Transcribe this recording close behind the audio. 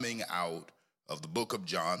coming out of the book of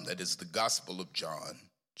John, that is the Gospel of John,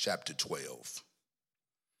 chapter 12.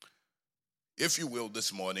 If you will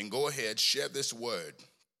this morning, go ahead, share this word.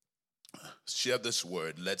 Share this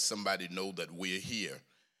word. Let somebody know that we're here.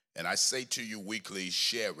 And I say to you weekly,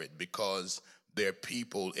 share it, because there are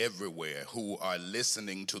people everywhere who are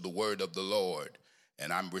listening to the word of the Lord.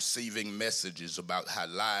 And I'm receiving messages about how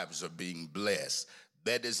lives are being blessed.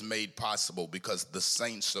 That is made possible because the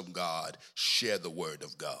saints of God share the word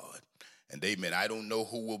of God. And amen. I don't know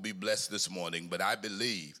who will be blessed this morning, but I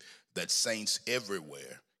believe that saints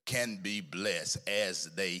everywhere can be blessed as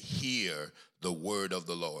they hear the word of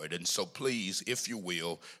the Lord. And so please, if you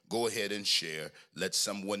will, go ahead and share. Let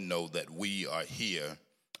someone know that we are here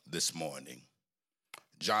this morning.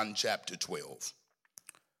 John chapter 12.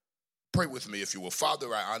 Pray with me if you will.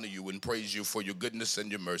 Father, I honor you and praise you for your goodness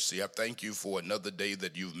and your mercy. I thank you for another day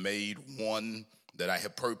that you've made, one that I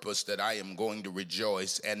have purposed that I am going to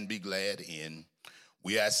rejoice and be glad in.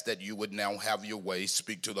 We ask that you would now have your way,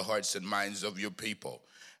 speak to the hearts and minds of your people.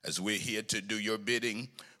 As we're here to do your bidding,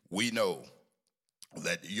 we know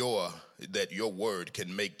that your word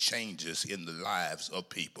can make changes in the lives of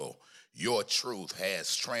people. Your truth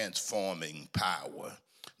has transforming power.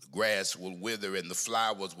 Grass will wither and the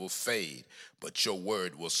flowers will fade, but your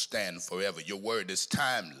word will stand forever. Your word is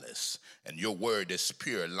timeless, and your word is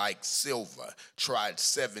pure like silver, tried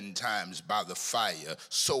 7 times by the fire.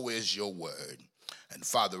 So is your word. And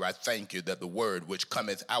Father, I thank you that the word which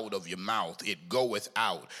cometh out of your mouth, it goeth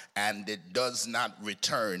out, and it does not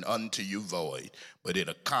return unto you void, but it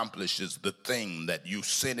accomplishes the thing that you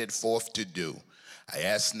sent it forth to do. I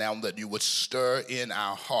ask now that you would stir in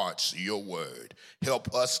our hearts your word.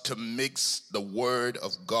 Help us to mix the word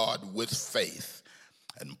of God with faith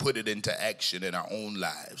and put it into action in our own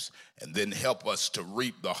lives. And then help us to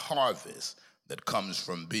reap the harvest that comes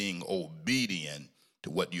from being obedient to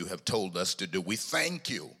what you have told us to do. We thank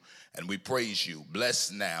you and we praise you. Bless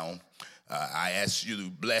now. I ask you to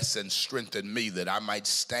bless and strengthen me that I might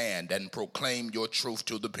stand and proclaim your truth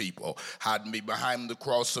to the people. Hide me behind the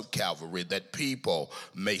cross of Calvary that people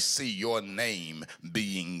may see your name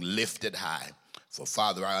being lifted high. For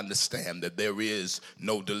Father, I understand that there is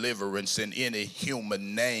no deliverance in any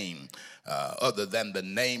human name other than the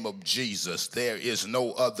name of Jesus. There is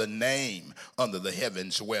no other name under the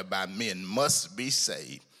heavens whereby men must be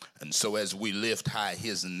saved. And so as we lift high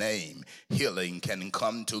his name, healing can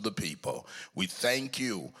come to the people. We thank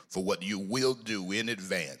you for what you will do in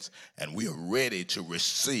advance, and we are ready to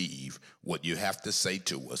receive what you have to say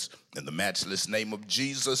to us. In the matchless name of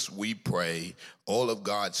Jesus, we pray. All of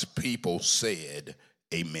God's people said,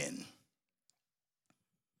 amen.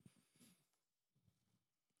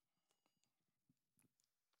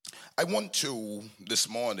 I want to, this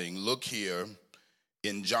morning, look here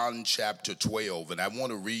in John chapter 12, and I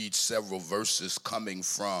want to read several verses coming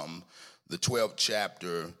from the 12th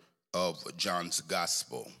chapter of John's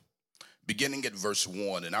Gospel, beginning at verse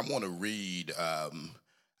 1. And I want to read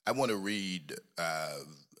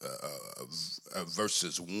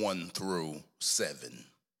verses 1 through 7.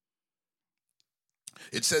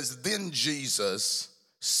 It says, "Then Jesus,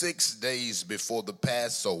 6 days before the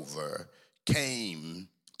Passover, came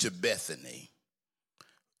to Bethany,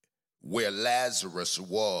 where Lazarus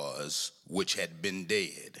was, which had been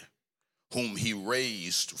dead, whom he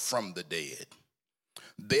raised from the dead.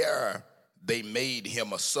 There they made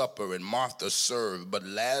him a supper, and Martha served, but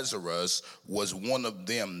Lazarus was one of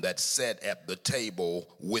them that sat at the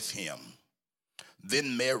table with him.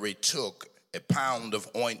 Then Mary took a pound of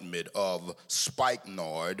ointment of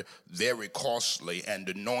spikenard, very costly, and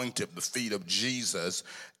anointed the feet of Jesus,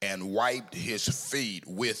 and wiped his feet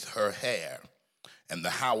with her hair. And the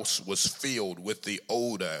house was filled with the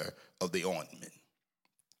odor of the ointment.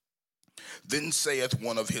 Then saith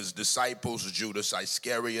one of his disciples, Judas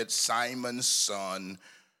Iscariot, Simon's son,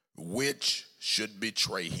 which should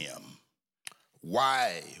betray him.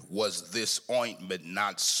 Why was this ointment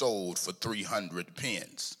not sold for 300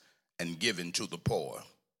 pence and given to the poor?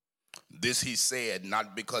 This he said,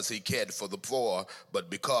 not because he cared for the poor, but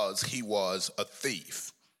because he was a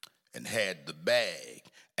thief, and had the bag,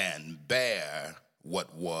 and bare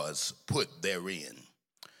what was put therein.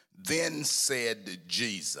 Then said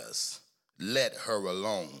Jesus, let her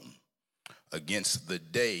alone. Against the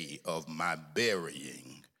day of my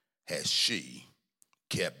burying has she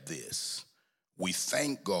kept this. We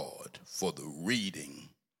thank God for the reading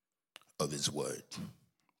of his word.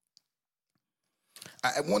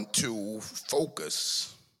 I want to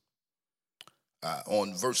focus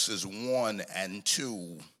on verses 1 and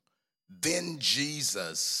 2 Then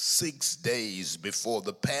Jesus, 6 days before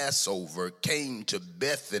the Passover, came to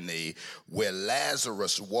Bethany, where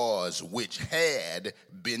Lazarus was, which had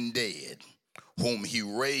been dead, whom he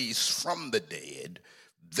raised from the dead.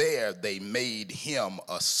 There they made him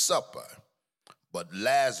a supper,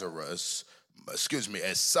 a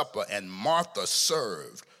supper, and Martha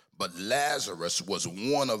served, but Lazarus was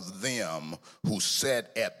one of them who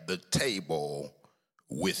sat at the table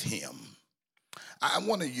with him. I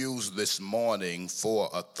want to use this morning for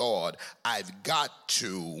a thought. I've got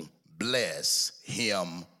to bless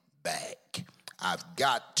him back. I've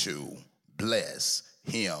got to bless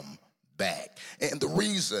him back. And the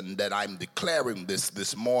reason that I'm declaring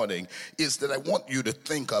this morning is that I want you to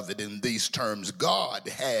think of it in these terms. God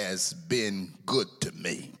has been good to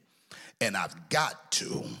me, and I've got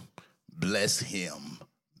to bless him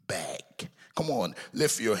back. Come on,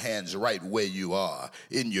 lift your hands right where you are,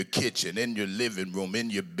 in your kitchen, in your living room, in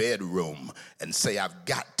your bedroom, and say, I've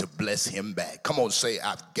got to bless him back. Come on, say,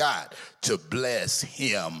 I've got to bless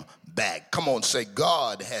him back. Come on, say,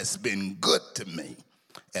 God has been good to me,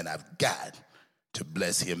 and I've got to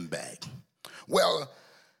bless him back. Well,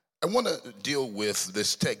 I want to deal with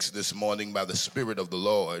this text this morning by the Spirit of the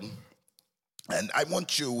Lord. And I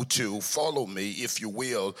want you to follow me, if you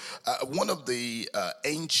will. One of the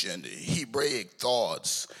ancient Hebraic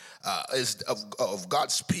thoughts of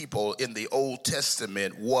God's people in the Old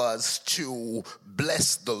Testament was to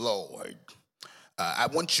bless the Lord. I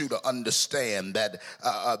want you to understand that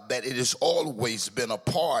it has always been a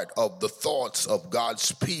part of the thoughts of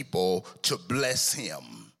God's people to bless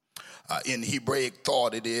him. In Hebraic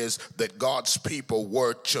thought, it is that God's people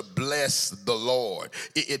were to bless the Lord.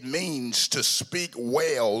 It means to speak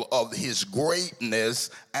well of his greatness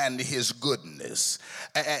and his goodness.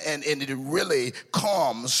 And it really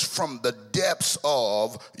comes from the depths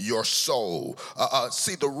of your soul.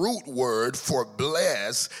 See, the root word for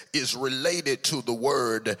bless is related to the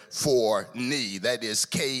word for knee. That is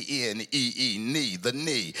K-N-E-E, knee, the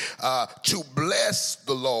knee. To bless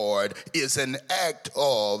the Lord is an act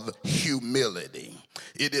of humility.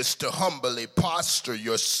 It is to humbly posture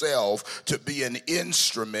yourself to be an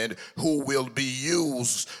instrument who will be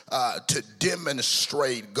used to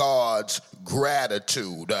demonstrate God's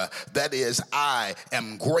gratitude. That is, I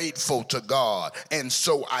am grateful to God, and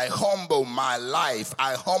so I humble my life,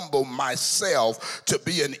 I humble myself to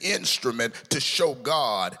be an instrument to show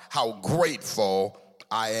God how grateful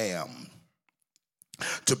I am.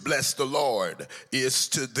 To bless the Lord is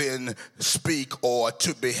to then speak or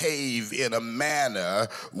to behave in a manner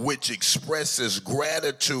which expresses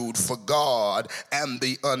gratitude for God and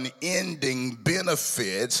the unending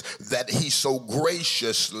benefits that he so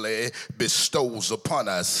graciously bestows upon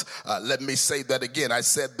us. Let me say that again. I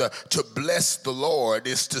said to bless the Lord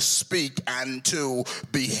is to speak and to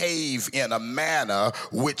behave in a manner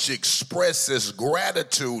which expresses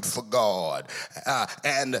gratitude for God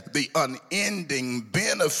and the unending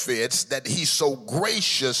benefits that he so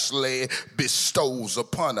graciously bestows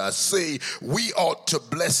upon us. See, we ought to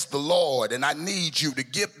bless the Lord, and I need you to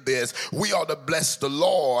get this. We ought to bless the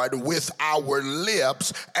Lord with our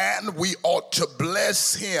lips, and we ought to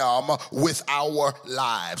bless him with our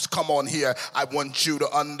lives. Come on here. I want you to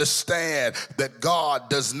understand that God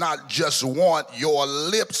does not just want your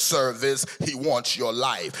lip service, he wants your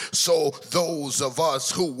life. So those of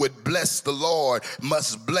us who would bless the Lord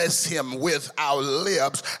must bless him with our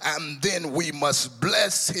lips, and then we must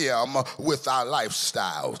bless him with our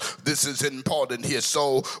lifestyles. This is important here.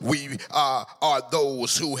 So we are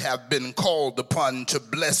those who have been called upon to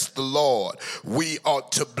bless the Lord. We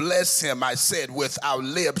ought to bless him, I said, with our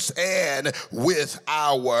lips and with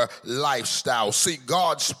our lifestyle. See,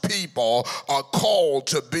 God's people are called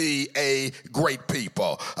to be a great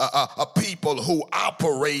people, a people who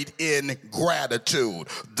operate in gratitude.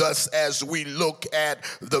 Thus, as we look at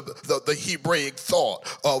the Hebraic thought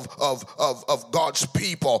of God's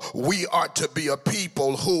people, we are to be a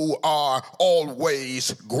people who are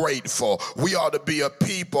always grateful. We are to be a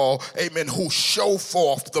people, amen, who show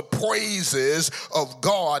forth the praises of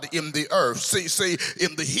God in the earth. See,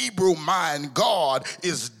 in the Hebrew mind, God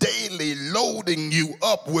is daily loading you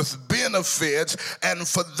up with benefits, and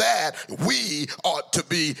for that, we ought to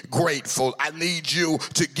be grateful. I need you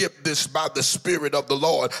to get this by the Spirit of the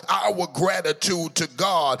Lord. Our gratitude to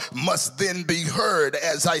God must then be heard word,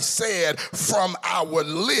 as I said, from our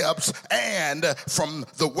lips and from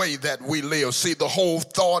the way that we live. See, the whole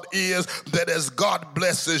thought is that as God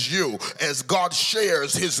blesses you, as God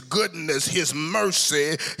shares his goodness, his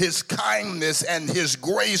mercy, his kindness, and his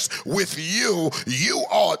grace with you, you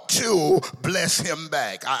ought to bless him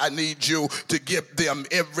back. I need you to give them.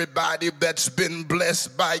 Everybody that's been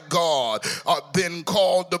blessed by God are then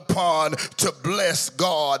called upon to bless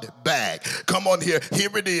God back. Come on here.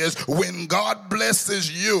 Here it is. When God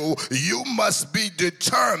blesses you, you must be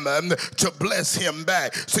determined to bless him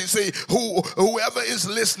back. See, whoever is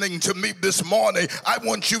listening to me this morning, I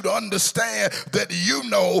want you to understand that you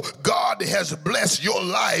know God has blessed your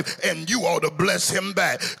life and you ought to bless him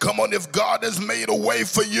back. Come on, if God has made a way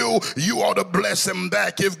for you, you ought to bless him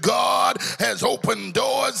back. If God has opened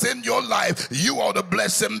doors in your life, you ought to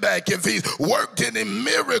bless him back. If he's worked any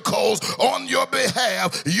miracles on your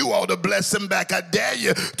behalf, you ought to bless him back. I dare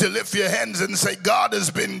you to lift your hands and say, God has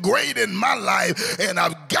been great in my life and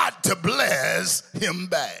I've got to bless him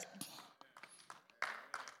back.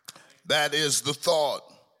 That is the thought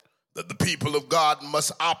that the people of God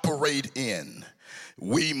must operate in.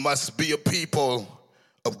 We must be a people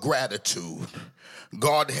of gratitude.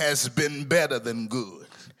 God has been better than good.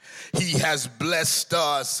 He has blessed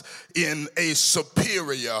us in a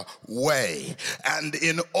superior way. And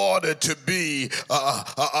in order to be,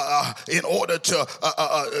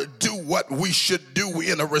 do what we should do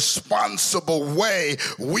in a responsible way,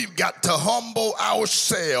 we've got to humble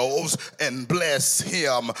ourselves and bless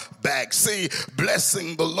him back. See,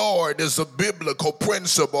 blessing the Lord is a biblical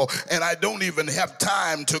principle, and I don't even have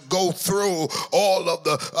time to go through all of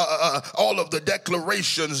the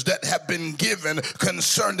declarations that have been given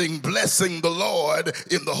concerning blessing the Lord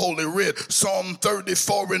in the Holy Writ. Psalm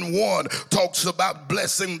 34:1 talks about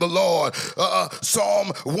blessing the Lord. Psalm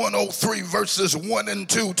 103 verses 1 and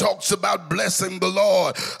 2 talks about blessing the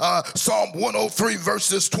Lord. Psalm 103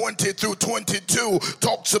 verses 20 through 22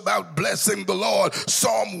 talks about blessing the Lord.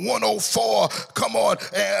 Psalm 104,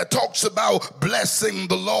 talks about blessing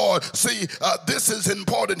the Lord. See, this is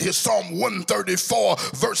important here. Psalm 134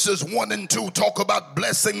 verses 1 and 2 talk about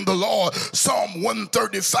blessing the Lord. Psalm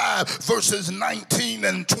 135 verses 19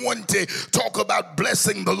 and 20 talk about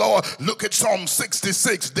blessing the Lord. Look at Psalm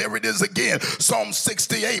 66. There it is again. Psalm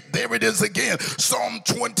 68. There it is again. Psalm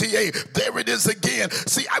 28. There it is again.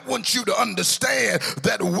 See, I want you to understand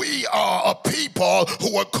that we are a people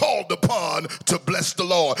who are called upon to bless the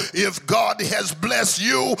Lord. If God has blessed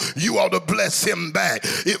you, you ought to bless him back.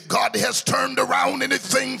 If God has turned around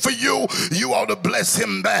anything for you, you ought to bless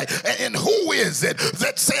him back. And who is it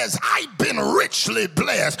that says, I've been richly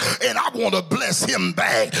blessed and I want to bless him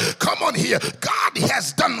back? Come on here. God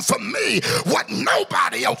has done for me what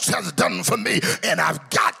nobody else has done for me, and I've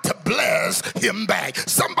got to bless him back.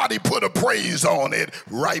 Somebody put a praise on it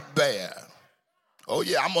right there. Oh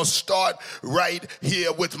yeah, I'm going to start right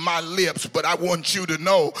here with my lips, but I want you to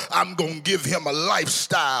know I'm going to give him a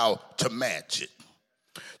lifestyle to match it.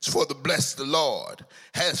 It's for the bless the Lord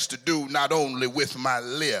has to do not only with my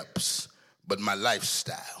lips, but my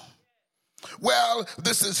lifestyle. Well,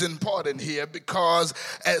 this is important here because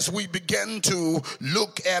as we begin to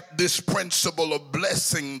look at this principle of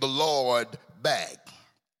blessing the Lord back,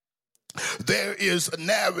 there is a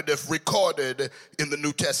narrative recorded in the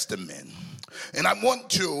New Testament. And I want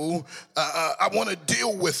to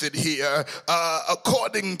deal with it here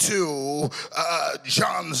according to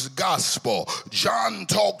John's gospel. John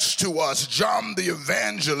talks to us. John the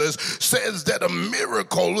evangelist says that a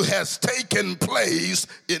miracle has taken place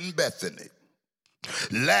in Bethany.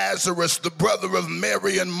 Lazarus, the brother of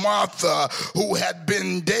Mary and Martha, who had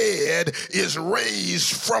been dead, is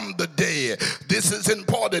raised from the dead. This is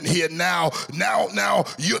important here. Now,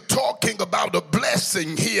 you're talking about a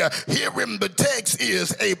blessing here. Here in the text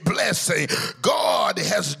is a blessing. God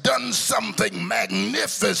has done something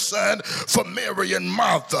magnificent for Mary and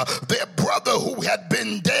Martha. Their brother who had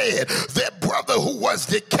been dead, their brother who was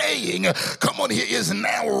decaying, come on, he is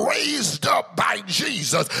now raised up by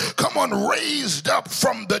Jesus. Come on, raised up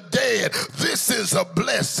from the dead. This is a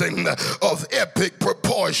blessing of epic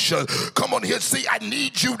proportion. Come on here. See, I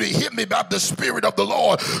need you to hear me about the Spirit of the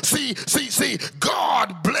Lord. See,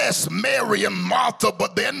 God bless Mary and Martha,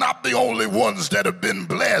 but they're not the only ones that have been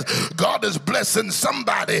blessed. God is blessing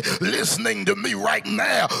somebody listening to me right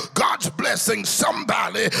now. God's blessing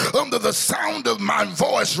somebody under the sound of my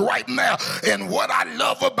voice right now. And what I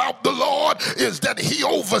love about the Lord is that he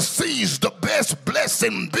oversees the best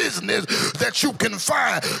blessing business that you can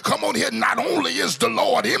find. Come on here, not only is the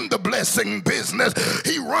Lord in the blessing business,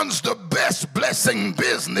 he runs the best blessing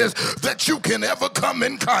business that you can ever come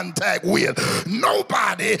in contact with.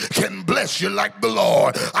 Nobody can bless you like the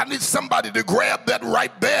Lord. I need somebody to grab that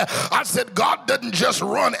right there. I said God doesn't just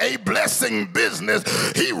run a blessing business,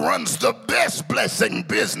 he runs the best blessing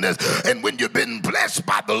business. And when you've been blessed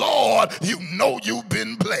by the Lord, you know you've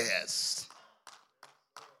been blessed.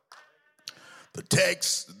 The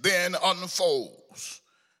text then unfolds.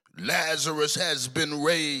 Lazarus has been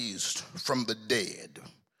raised from the dead.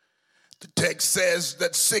 The text says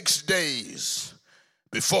that 6 days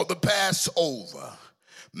before the Passover,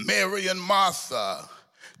 Mary and Martha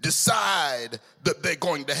decide that they're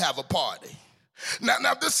going to have a party.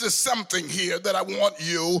 Now this is something here that I want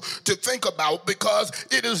you to think about, because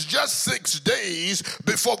it is just 6 days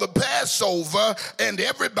before the Passover, and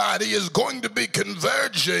everybody is going to be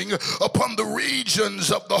converging upon the regions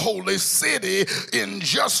of the holy city in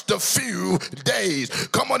just a few days.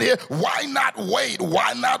 Come on here. Why not wait?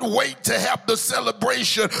 Why not wait to have the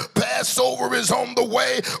celebration? Passover is on the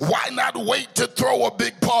way. Why not wait to throw a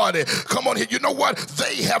big party? Come on here. You know what?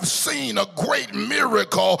 They have seen a great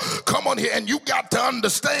miracle. Come on here. And you got to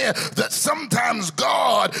understand that sometimes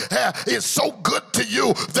God is so good to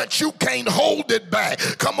you that you can't hold it back.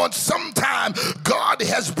 Come on, sometimes God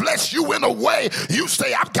has blessed you in a way you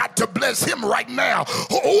say, I've got to bless him right now.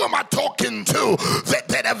 Who am I talking to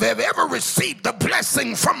that have ever received the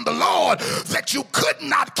blessing from the Lord that you could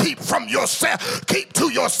not keep from yourself, keep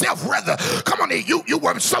to yourself rather? Come on here, you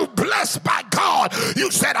were so blessed by God,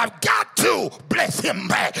 you said, I've got to bless him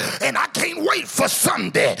back, and I can't wait for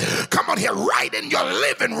Sunday. Come on here, right in your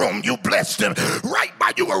living room, you blessed him. Right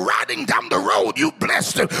by you were riding down the road, you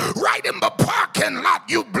blessed him. Right in the parking lot,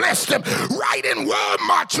 you blessed him. Right in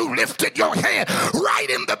Walmart, you lifted your hand. Right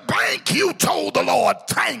in the bank, you told the Lord,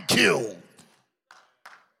 thank you.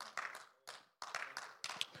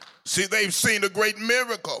 See, they've seen a great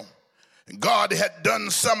miracle. God had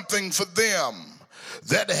done something for them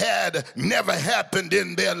that had never happened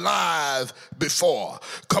in their lives before.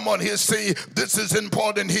 Come on here, see, this is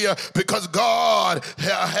important here, because God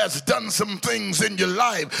has done some things in your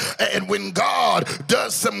life, and when God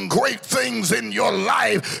does some great things in your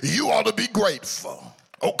life, you ought to be grateful.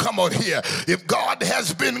 Oh, come on here. If God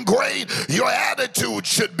has been great, your attitude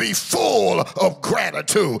should be full of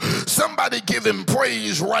gratitude. Somebody give him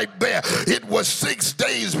praise right there. It was 6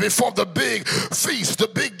 days before the big feast, the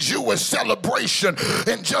big Jewish celebration,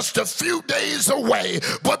 and just a few days away.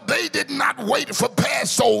 But they did not wait for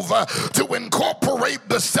Passover to incorporate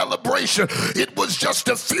the celebration. It was just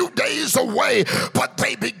a few days away, but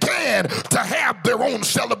they began to have their own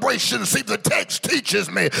celebration. See, the text teaches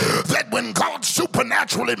me that when God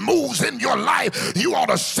supernaturally moves in your life, you ought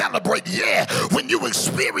to celebrate. Yeah, when you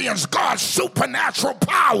experience God's supernatural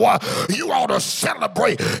power, you ought to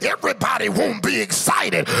celebrate. Everybody won't be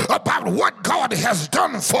excited about what God has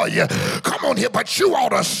done for you. Come on here, but you ought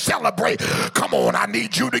to celebrate. Come on, I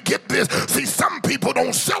need you to get this. See, some people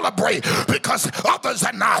don't celebrate because others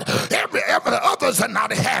are not. Others are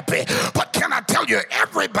not happy. But can I tell you,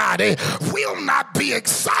 everybody will not be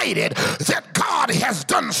excited that God has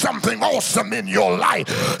done something awesome in your life.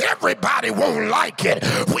 Everybody won't like it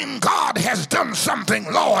when God has done something,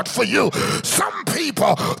 Lord, for you. Some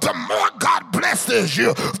people, the more God blesses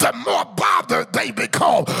you, the more bothered they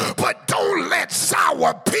become. But don't let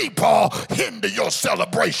sour people hinder your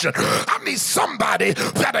celebration. I need somebody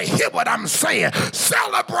that'll hear what I'm saying.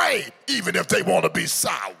 Celebrate even if they want to be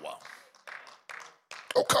sour.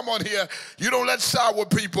 Oh, come on here. You don't let sour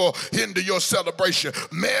people hinder your celebration.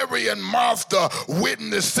 Mary and Martha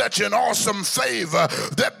witnessed such an awesome favor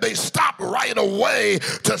that they stopped right away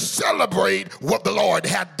to celebrate what the Lord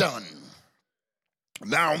had done.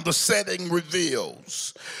 Now the setting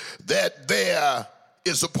reveals that there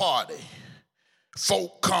is a party.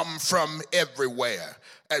 Folk come from everywhere.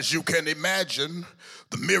 As you can imagine,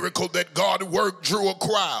 the miracle that God worked drew a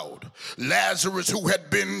crowd. Lazarus, who had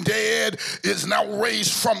been dead, is now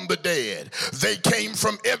raised from the dead. They came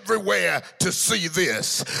from everywhere to see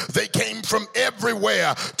this. They came from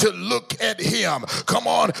everywhere to look at him. Come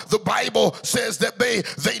on, the Bible says that they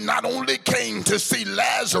not only came to see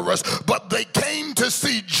Lazarus, but they came to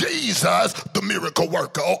see Jesus, the miracle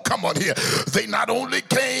worker. Oh, come on here. They not only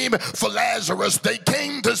came for Lazarus, they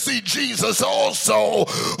came to see Jesus also,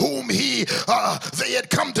 whom they had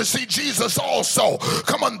come to see Jesus also.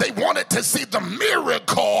 Come on, they wanted to see the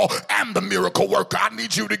miracle and the miracle worker. I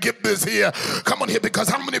need you to get this here. Come on here, because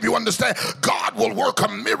how many of you understand God will work a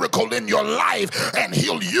miracle in your life and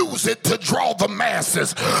he'll use it to draw the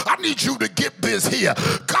masses? I need you to get this here.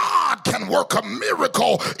 God can can work a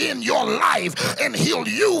miracle in your life, and he'll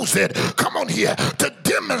use it, come on here, to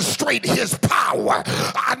demonstrate his power.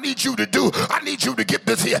 I need you to get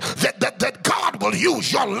this here, that God will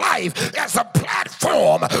use your life as a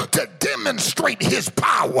platform to demonstrate his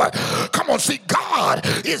power. Come on, see, God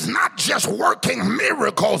is not just working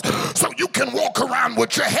miracles so you can walk around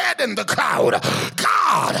with your head in the cloud.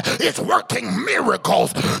 God is working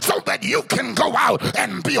miracles so that you can go out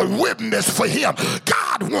and be a witness for him.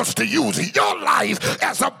 God wants to use your life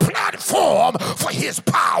as a platform for his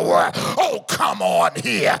power. Oh, come on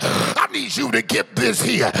here. I need you to get this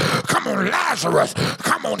here. Come on, Lazarus,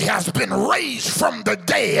 come on, has been raised from the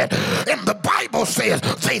dead. And the Bible says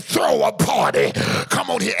they throw a party. Come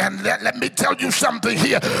on here, and let me tell you something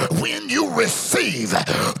here. When you receive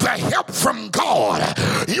the help from God,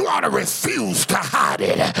 you ought to refuse to hide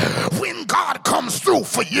it. When God comes through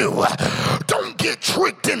for you, don't get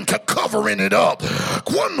tricked into covering it up.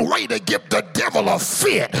 One way to give the devil a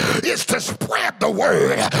fit is to spread the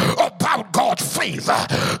word about God's favor.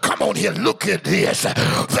 Come on here, look at this.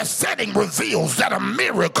 The setting reveals that a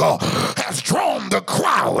miracle has drawn the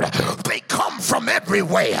crowd. They come from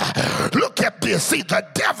everywhere. Look at this. See, the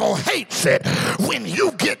devil hates it when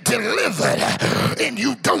you get delivered and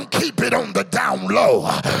you don't keep it on the down low.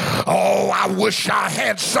 Oh, I wish I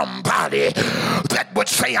had somebody that would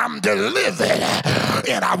say, I'm delivered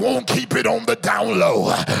and I won't keep it on the down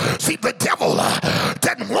low. See, the devil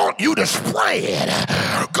doesn't want you to spread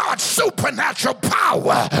God's supernatural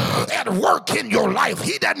power at work in your life.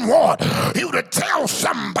 He doesn't want you to tell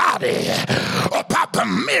somebody about the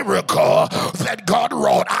miracle that God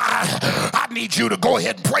wrought. I need you to go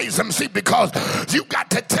ahead and praise him. See, because you got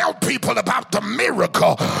to tell people about the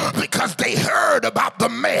miracle because they heard about the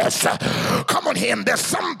mess. Come on here, and there's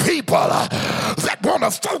some people that want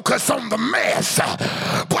to focus on the mess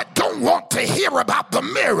but don't want to hear about the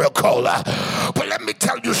miracle. But let me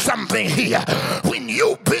tell you something here. When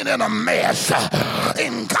you've been in a mess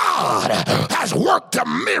and God has worked a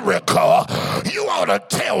miracle, you ought to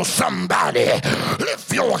tell somebody.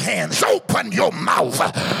 Lift your hands, open your mouth.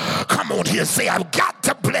 Come on here, say, I've got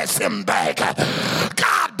to bless him back.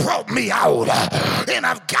 God brought me out and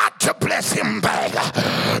I've got to bless him back.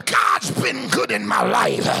 God's been good in my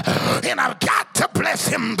life and I've got to bless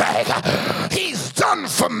him back. He's done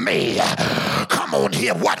for me. Come on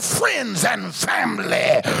here, what friends and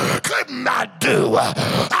family could not do,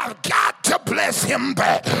 I've got to bless him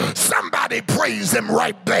back. Somebody praise him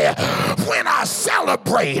right there. When I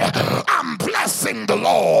celebrate, I'm blessing the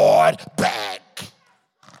Lord back.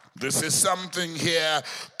 This is something here.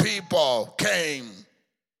 People came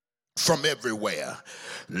from everywhere.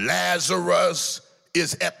 Lazarus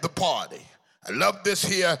is at the party. I love this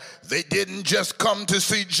here. They didn't just come to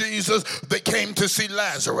see Jesus, they came to see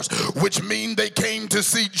Lazarus, which means they came to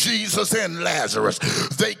see Jesus and Lazarus.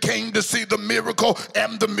 They came to see the miracle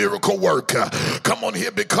and the miracle worker. Come on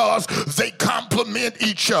here, because they complement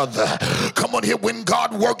each other. Come on here, when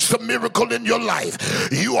God works a miracle in your life,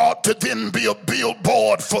 you ought to then be a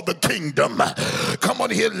billboard for the kingdom. Come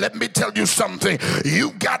on here, let me tell you something.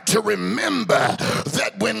 You got to remember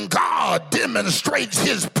that when God demonstrates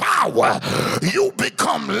his power, you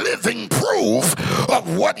become living proof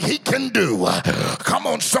of what he can do. Come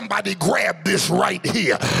on, somebody grab this right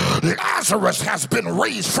here. Lazarus has been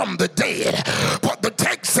raised from the dead, but the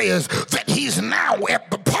text says that he's now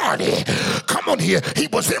at the party. Come on here, he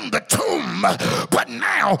was in the tomb, but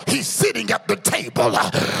now he's sitting at the table.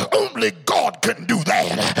 Only God can do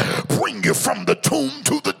that. Bring you from the tomb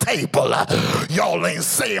to the table. Y'all ain't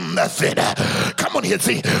saying nothing. Come on here,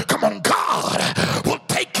 see, come on, God will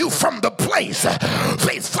take you from the place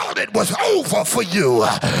they thought it was over for you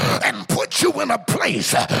and put you in a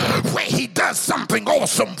place where he does something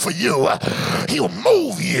awesome for you. He'll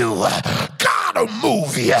move you. God will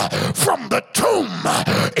move you from the tomb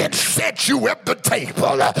and set you at the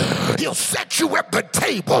table. He'll set you at the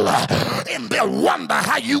table and they'll wonder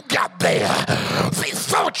how you got there. They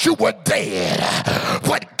thought you were dead,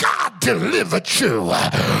 but God delivered you.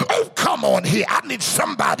 Oh, come on here. I need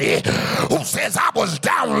somebody who says, I was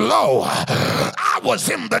down low. I was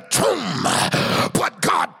in the tomb, but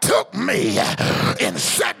God took me and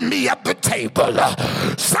set me at the table.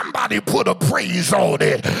 Somebody put a praise on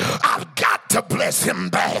it. I've got to bless him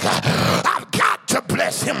back. I've got to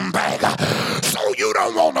bless him back. So you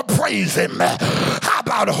don't want to praise him? How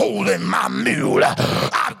about holding my mule?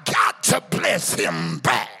 I've got to bless him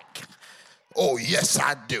back. Oh, yes,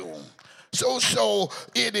 I do. So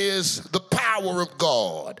it is the power of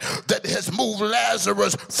God that has moved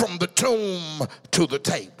Lazarus from the tomb to the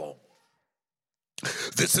table.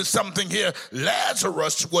 This is something here.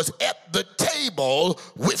 Lazarus was at the table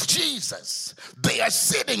with Jesus. They are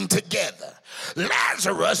sitting together.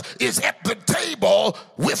 Lazarus is at the table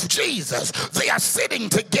with Jesus. They are sitting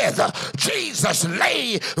together. Jesus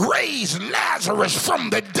raised Lazarus from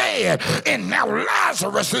the dead, and now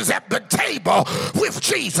Lazarus is at the table with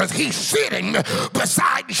Jesus. He's sitting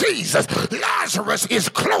beside Jesus. Lazarus is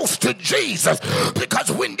close to Jesus,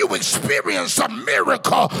 because when you experience a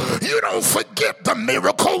miracle, you don't forget the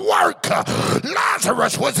miracle worker.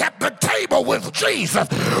 Lazarus was at the table with Jesus.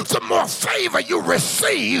 The more favor you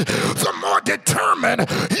receive, the more determined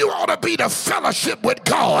you ought to be to fellowship with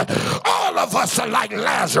God. All of us are like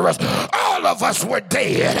Lazarus. All of us were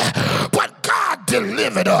dead, but God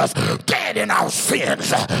delivered us, dead in our sins,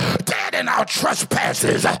 dead in our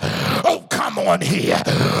trespasses. Oh, come on here.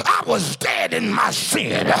 I was dead in my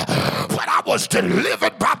sin, but I was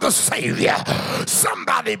delivered by the Savior.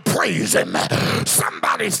 Somebody praise him.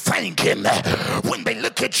 Somebody thank him. When they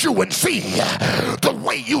look at you and see the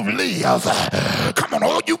way you live, come on,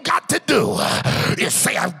 all you got to do is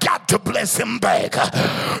say, I've got to bless him back.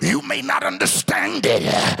 You may not understand it,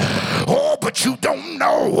 but you don't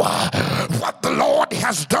know what the Lord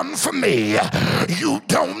has done for me. You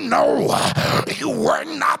don't know. You were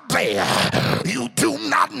not there. You do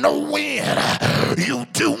not know when. You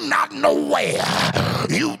do not know where.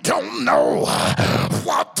 You don't know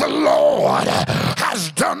what the Lord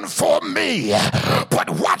has done for me. But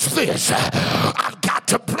watch this. I've got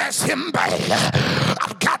to bless him back.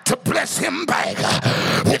 I've got to bless him back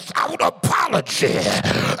without apology.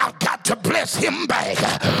 I've got to bless him back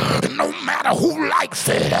no matter who likes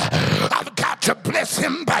it. I've got to bless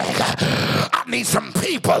him back. I need some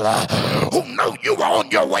people who know you are on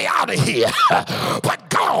your way out of here, but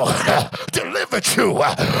God delivered you,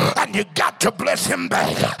 and you got to bless him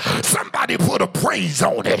back. Somebody put a praise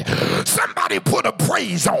on it. Somebody put a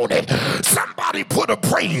praise on it. Somebody put a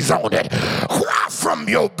praise on it. Cry from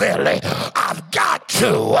your belly, I've got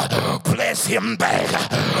to bless him back.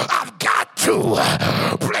 I've got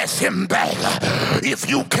to bless him back. If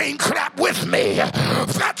you can't clap with me,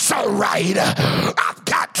 that's all right. I've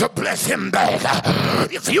got to bless him back.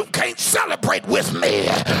 If you can't celebrate with me,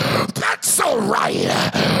 that's all right.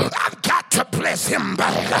 I've got to bless him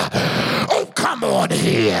back. Oh, come on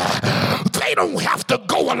here. They don't have to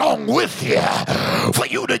go along with you for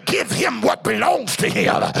you to give him what belongs to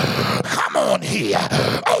him. Come on here.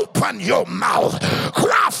 Open your mouth.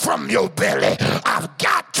 Cry from your belly. I've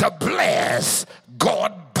got to bless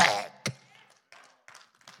God back.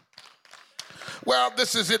 Well,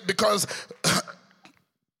 this is it, because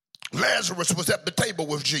Lazarus was at the table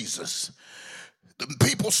with Jesus. The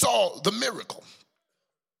people saw the miracle.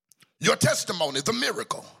 Your testimony, the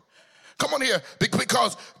miracle. Come on here,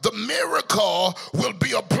 because the miracle will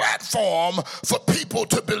be a platform for people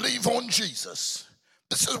to believe on Jesus.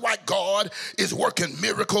 This is why God is working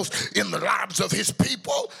miracles in the lives of his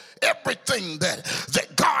people. Everything that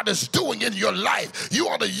God is doing in your life, you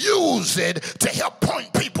ought to use it to help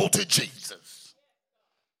point people to Jesus.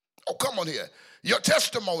 Oh, come on here. Your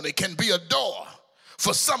testimony can be a door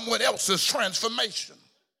for someone else's transformation.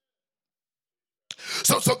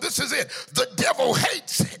 So this is it. The devil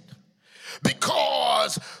hates it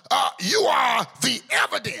because you are the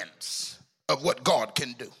evidence of what God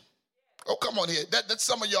can do. Oh, come on here. That's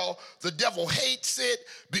some of y'all. The devil hates it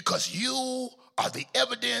because you are the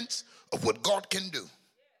evidence of what God can do.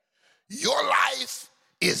 Your life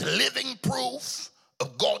is living proof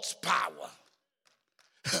of God's power.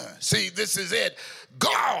 See, this is it.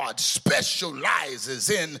 God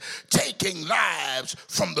specializes in taking lives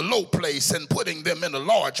from the low place and putting them in a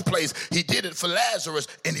large place. He did it for Lazarus,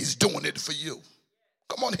 and he's doing it for you.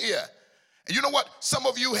 Come on here. And you know what? Some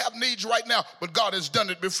of you have needs right now, but God has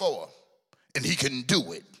done it before, and he can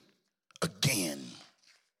do it again.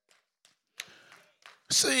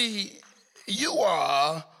 See, you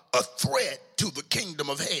are a threat to the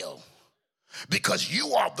kingdom of hell because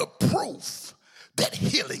you are the proof that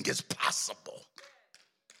healing is possible.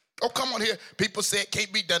 Oh, come on here. People say it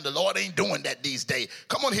can't be done. The Lord ain't doing that these days.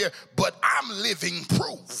 Come on here. But I'm living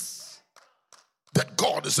proof that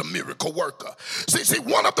God is a miracle worker. See,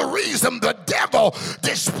 one of the reasons the devil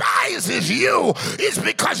despises you is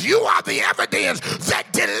because you are the evidence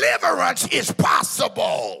that deliverance is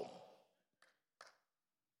possible.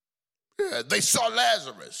 Yeah, they saw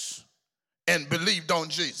Lazarus and believed on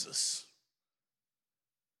Jesus.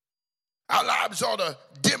 Our lives ought to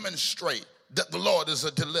demonstrate that the Lord is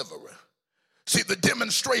a deliverer. See, the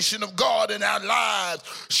demonstration of God in our lives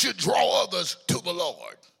should draw others to the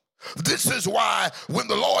Lord. This is why when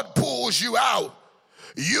the Lord pulls you out,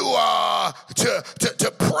 you are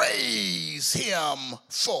to praise him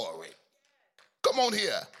for it. Come on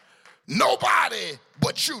here. Nobody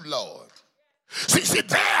but you, Lord. See,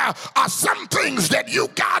 there are some things that you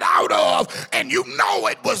got out of and you know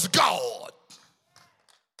it was God.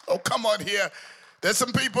 Oh, come on here. There's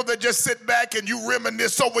some people that just sit back and you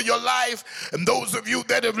reminisce over your life. And those of you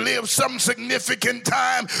that have lived some significant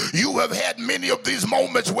time, you have had many of these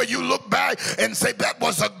moments where you look back and say, that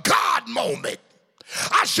was a God moment.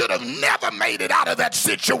 I should have never made it out of that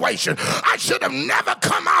situation. I should have never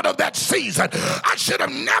come out of that season. I should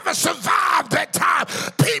have never survived that time.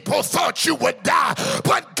 People thought you would die,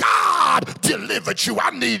 but God delivered you.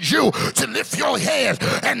 I need you to lift your hands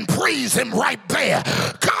and praise him right there.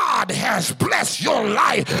 God has blessed your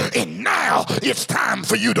life, and now it's time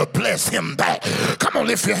for you to bless him back. Come on,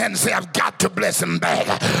 lift your hand and say, I've got to bless him back.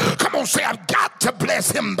 Come on, say, I've got to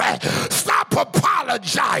bless him back. Stop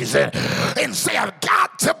apologizing and say, I've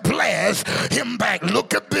got to bless him back.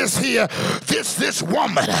 Look at this here. This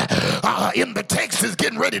woman in the text is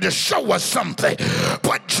getting ready to show us something.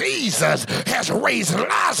 But Jesus has raised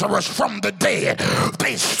Lazarus from the dead.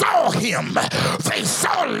 They saw him. They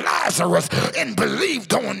saw Lazarus and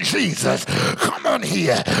believed on Jesus. Come on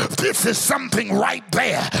here. This is something right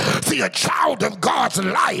there. See, a child of God's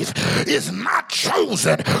life is not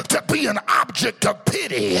chosen to be an object of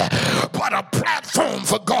pity, but a platform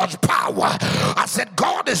for God's power. I said,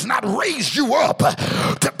 God has not raised you up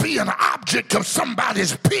to be an object of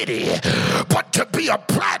somebody's pity, but to be a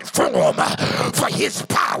platform for his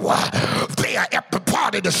power. They are at the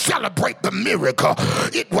party to celebrate the miracle.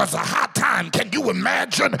 It was a high time. Can you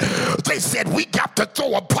imagine? They said, we got to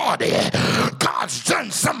throw a party. God's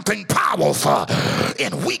done something powerful,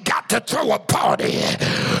 and we got to throw a party.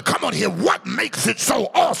 Come on here. What makes it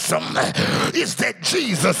so awesome is that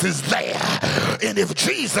Jesus is there. And if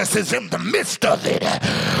Jesus is in the midst of it,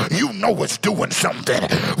 you know it's doing something.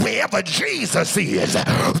 Wherever Jesus is,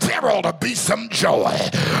 there ought to be some joy.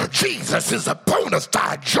 Jesus is a bona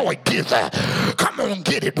fide joy giver. Come on,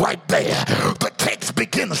 get it right there. The text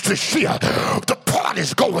begins to shift. The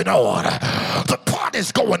party's going on. The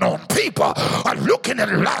party's going on. People are looking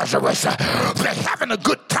at Lazarus. They're having a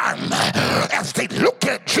good time as they look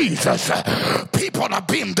at Jesus. People are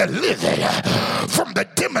being delivered from the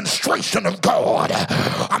demonstration of God.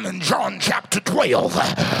 I'm in John chapter 12.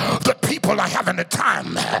 The people are having a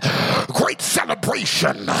time. Great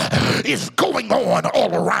celebration is going on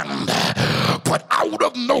all around. But out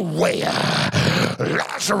of nowhere,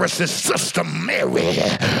 Lazarus' sister Mary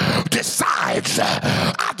decides,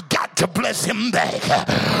 I've got to bless him back.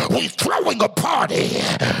 We're throwing a party,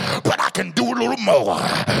 but I can do a little more.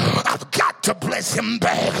 I've got to bless him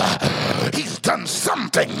back. He's done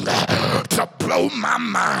something to blow my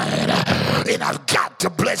mind, and I've got to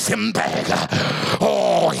bless him back.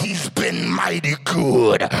 Oh, he's been mighty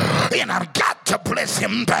good, and I've got to bless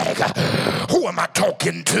him back. Who am I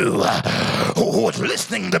talking to? Who is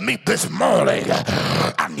listening to me this morning?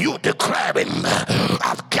 And you declaring,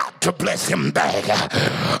 I've got to bless him back.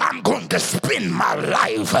 I'm going to spend my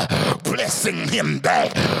life blessing him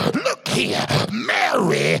back. Look here,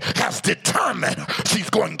 Mary has determined she's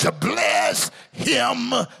going to bless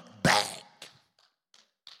him back.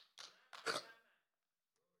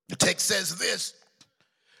 The text says this: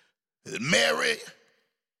 Mary,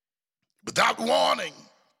 without warning,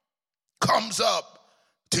 comes up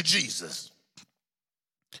to Jesus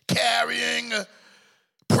carrying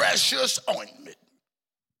precious ointment.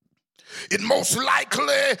 It most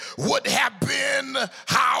likely would have been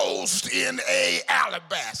housed in a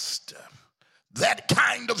alabaster, that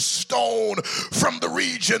kind of stone from the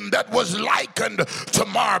region that was likened to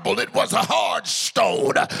marble. It was a hard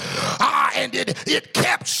stone, and it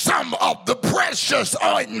kept some of the precious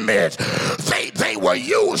ointment. They were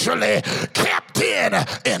usually kept in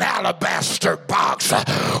an alabaster box.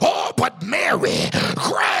 Oh, but Mary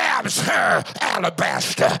grabs her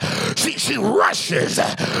alabaster. She rushes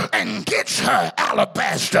and gets her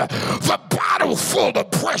alabaster, the bottle full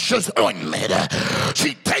of precious ointment.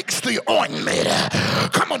 She takes the ointment.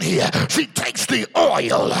 Come on here. She takes the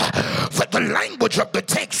oil. The language of the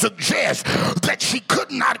text suggests that she could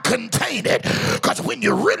not contain it, because when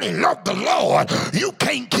you really love the Lord, you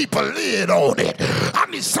can't keep a lid on it. I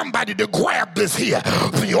need somebody to grab this here.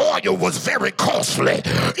 The oil was very costly.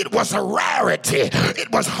 It was a rarity. It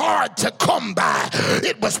was hard to come by.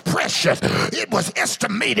 It was precious. It was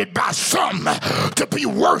estimated by some to be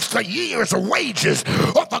worth a year's wages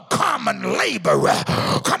of a common laborer.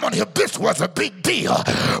 Come on here, this was a big deal.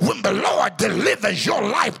 When the Lord delivers your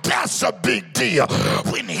life, that's a big deal.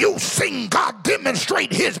 When you sing God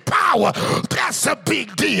demonstrate his power, that's a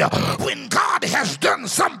big deal. When God has done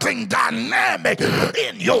something dynamic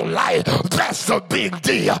in your life, that's a big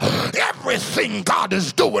deal. Everything God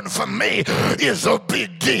is doing for me is a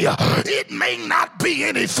big deal. It may not be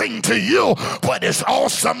anything to you, but it's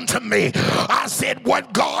awesome to me. I said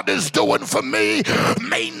what God is doing for me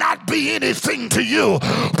may not be anything to you,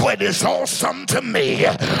 but it's awesome to me.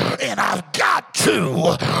 And I've got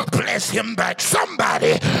to bless him back.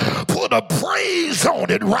 Somebody put a praise on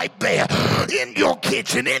it right there. In your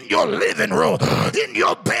kitchen, in your living room, in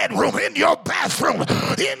your bedroom, in your bathroom,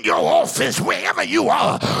 in your office, wherever you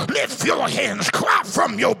are, lift your hands, cry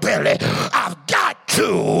from your belly. I've got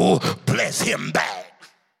to bless him back.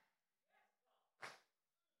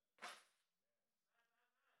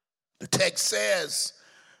 The text says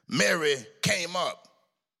Mary came up,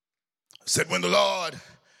 said, when the Lord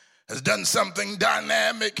has done something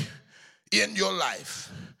dynamic in your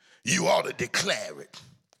life, you ought to declare it.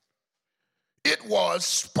 It was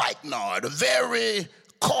spikenard, a very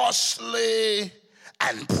costly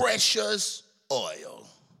and precious oil.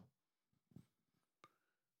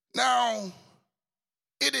 Now,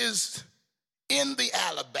 it is in the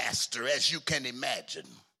alabaster, as you can imagine.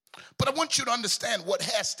 But I want you to understand what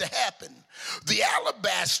has to happen. The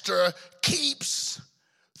alabaster keeps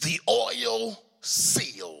the oil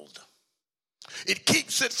sealed. It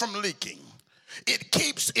keeps it from leaking. It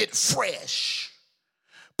keeps it fresh.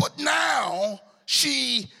 But now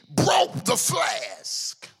she broke the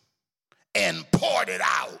flask and poured it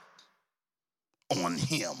out on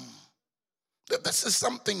him. This is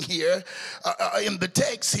something here in the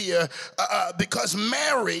text here, because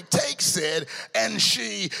Mary takes it and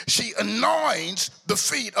she anoints the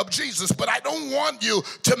feet of Jesus. But I don't want you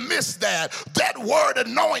to miss that. That word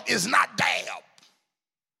anoint is not dab.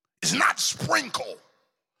 It's not sprinkle.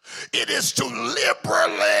 It is to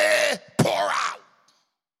liberally pour out.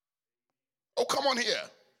 Oh, come on here.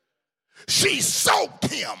 She soaked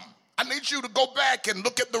him. I need you to go back and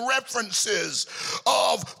look at the references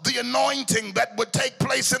of the anointing that would take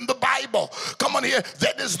place in the Bible. Come on here.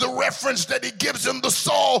 That is the reference that he gives in the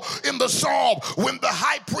psalm. When the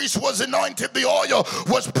high priest was anointed, the oil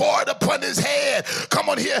was poured upon his head. Come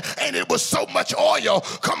on here. And it was so much oil,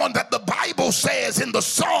 come on, that the Bible says in the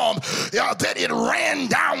psalm that it ran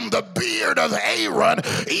down the beard of Aaron,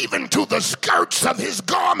 even to the skirts of his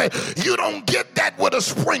garment. You don't get that with a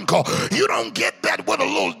sprinkle. You don't get that with a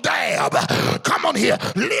little dab. Come on here,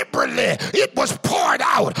 liberally it was poured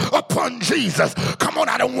out upon Jesus. Come on,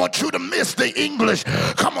 I don't want you to miss the English.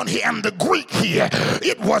 Come on here, and the Greek here,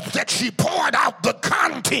 it was that she poured out the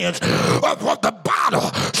contents of the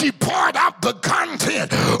bottle. She poured out the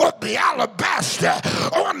content of the alabaster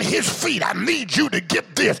on his feet. I need you to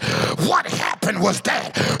get this. What happened was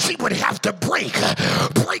that she would have to break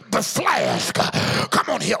the flask. Come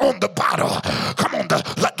on here, on the bottle. Come on,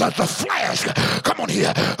 the flask. Come on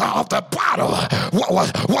here. Of the bottle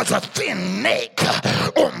was a thin neck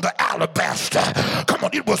on the alabaster. Come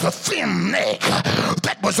on, it was a thin neck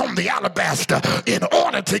that was on the alabaster. In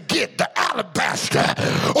order to get the alabaster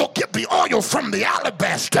or get the oil from the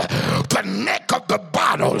alabaster, the neck of the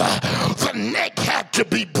bottle, the neck had to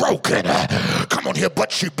be broken. Come on here,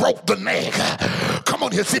 but she broke the neck. Come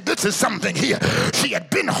on here, see, this is something here. She had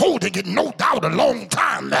been holding it, no doubt, a long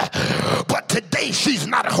time, but today she's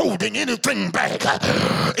not holding anything back.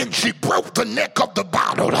 And she broke the neck of the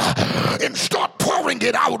bottle and started pouring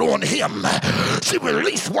it out on him. She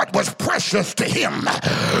released what was precious to him.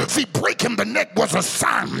 See, breaking the neck was a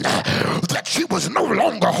sign that she was no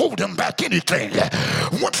longer holding back anything.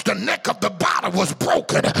 Once the neck of the bottle was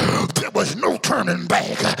broken, there was no turning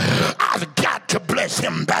back. I've got to bless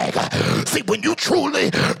him back. See, when you truly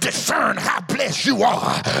discern how blessed you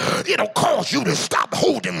are, it'll cause you to stop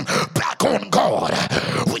holding back on God.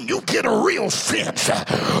 When you get a real sense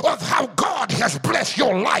of how God has blessed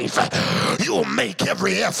your life, you'll make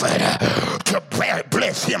every effort to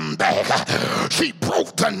bless him back. She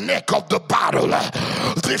broke the neck of the bottle.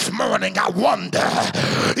 This morning I wonder,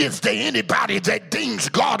 is there anybody that deems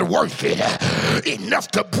God worth it? enough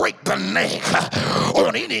to break the neck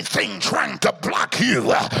on anything trying to block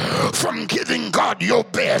you from giving God your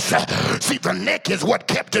best. See, the neck is what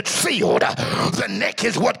kept it sealed. The neck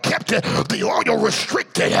is what kept the oil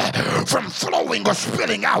restricted from flowing or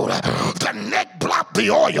spilling out. The neck blocked the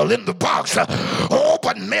oil in the box. Oh,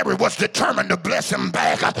 but Mary was determined to bless him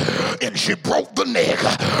back, and she broke the neck.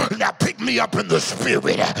 Now pick me up in the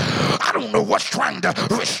spirit. I don't know what's trying to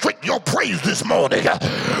restrict your praise this morning,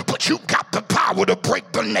 but you got the power to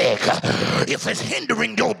break the neck. If it's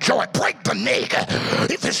hindering your joy, break the neck.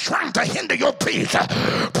 If it's trying to hinder your peace,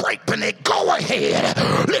 break the neck. Go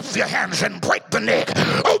ahead, lift your hands and break the neck.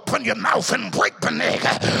 Open your mouth and break the neck.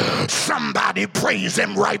 Somebody praise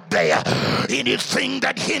him right there. Anything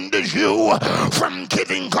that hinders you from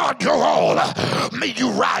giving God your all, may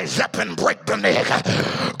you rise up and break the neck.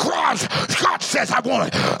 God says, I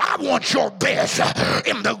want your best.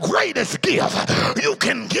 And the greatest gift you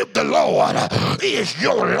can give the Lord is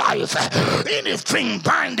your life. Anything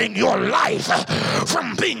binding your life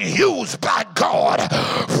from being used by God,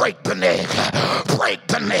 break the neck. Break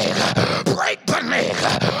the neck. Break the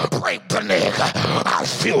neck. Break the neck. I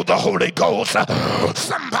feel the Holy Ghost.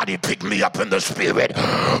 Somebody pick me up in the spirit.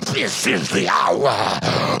 This is the hour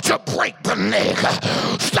to break the neck.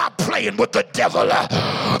 Stop playing with the devil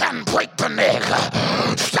and break the neck.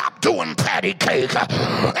 Stop doing patty cake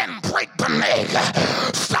and break the neck.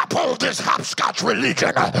 Stop all this hopscotch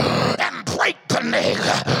religion and break the neck.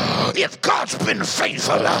 If God's been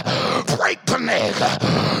faithful, break the neck.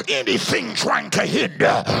 Anything trying to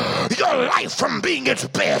hinder your life from being its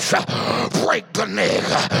best, break the neck.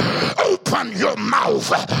 Open your mouth.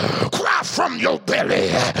 Cry from your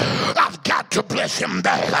belly. I've got to bless him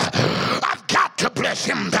back. I've got to bless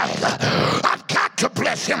him back. I've got to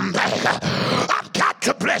bless him back. I've got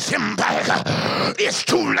to bless him back. It's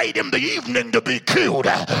too late in the evening to be killed.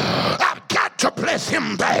 I've got to bless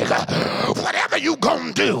him back. Whatever you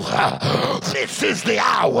gonna do, this is the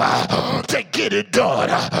hour to get it done.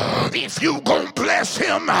 If you gonna bless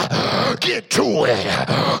him, get to it.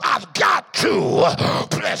 I've got to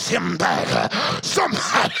bless him back.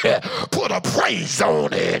 Somebody put a praise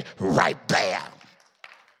on it right there.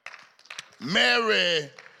 Mary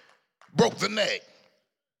broke the neck.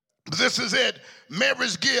 This is it.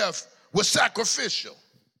 Mary's gift was sacrificial.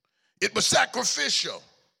 It was sacrificial.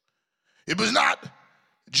 It was not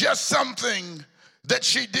just something that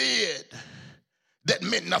she did that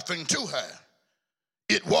meant nothing to her.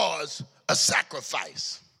 It was a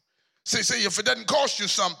sacrifice. See, if it doesn't cost you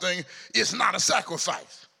something, it's not a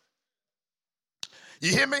sacrifice.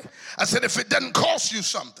 You hear me? I said, if it doesn't cost you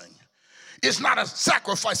something, it's not a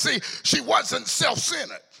sacrifice. See, she wasn't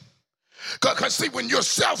self-centered. Because see, when you're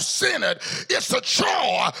self-centered, it's a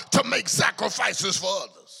chore to make sacrifices for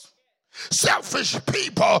others. Selfish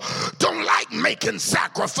people don't like making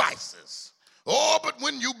sacrifices. Oh, but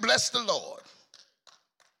when you bless the Lord,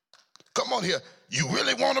 come on here, you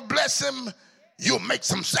really want to bless him, you'll make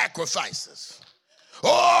some sacrifices.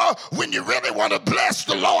 Or when you really want to bless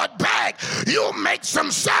the Lord back, you'll make some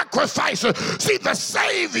sacrifices. See, the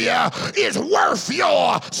Savior is worth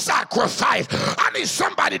your sacrifice. I need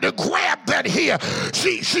somebody to grab that here.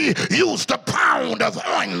 She used a pound of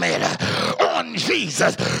ointment on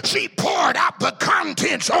Jesus. She poured out the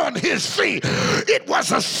contents on his feet. It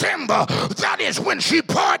was a symbol. That is, when she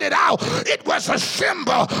poured it out, it was a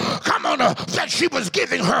symbol, come on, that she was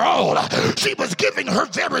giving her all. She was giving her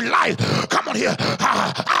very life. Come on here.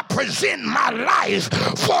 I present my life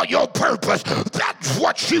for your purpose. That's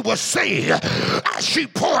what she was saying as she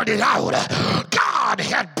poured it out. God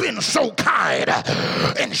had been so kind,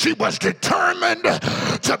 and she was determined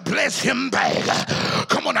to bless him back.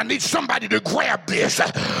 Come on, I need somebody to grab this.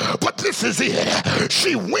 But this is it.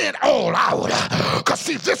 She went all out. Because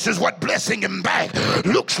see, this is what blessing him back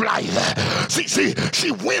looks like. See,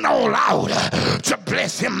 she went all out to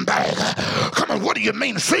bless him back. Come on, what do you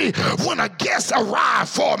mean? See, when a guest arrived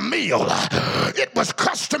for a meal, it was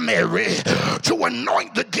customary to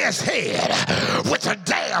anoint the guest's head with a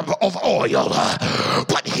dab of oil.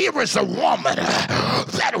 But here is a woman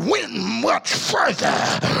that went much further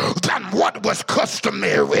than what was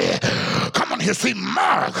customary. Come on here, see,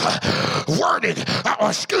 Mark wording,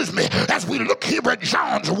 as we look here at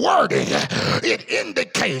John's wording, it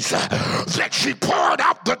indicates that she poured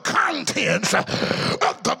out the contents of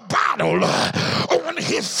the bottle on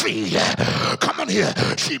his feet. Come on here.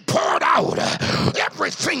 She poured out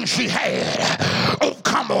everything she had. Oh,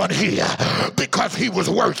 come on here. Because he was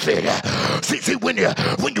worth it. See, when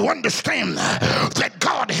you understand that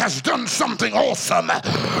God has done something awesome,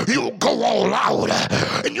 you'll go all out.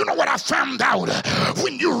 And you know what I found out?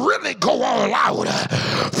 When you really go all out,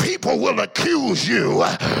 people will accuse you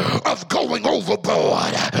of going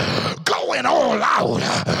overboard. Going all out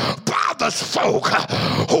bothers folk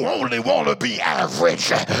who only want to be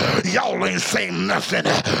average. Y'all ain't saying nothing.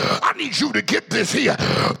 I need you to get this here.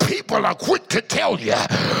 People are quick to tell you,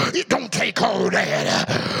 it don't take all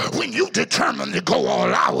that. When you determine to go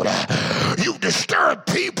all out, you disturb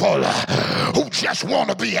people who just want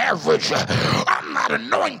to be average. I'm not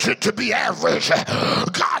anointed to be average.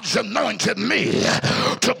 God's anointed me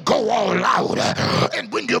to go all out.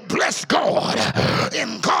 And when you bless God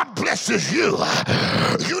and God blesses you,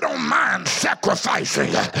 you don't mind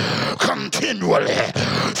sacrificing continually.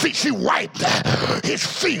 See, she wiped his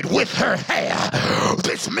feet with her hair.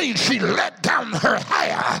 This means she let down her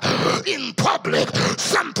hair in public,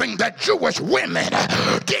 something that Jewish women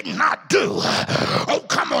did not do. Oh,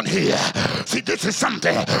 come on here. See, this is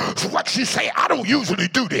something. What she say, I don't usually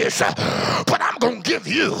do this, but I'm going to give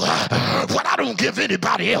you what I don't give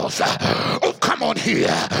anybody else. Oh, come on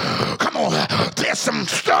here. Come on. There's some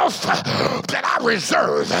stuff that I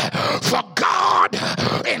reserve for God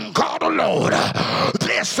and God alone.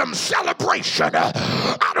 There's some celebration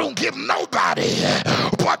I don't give nobody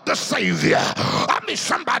but the Savior. I need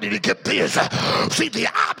somebody to get this. See, the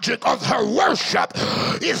object of her worship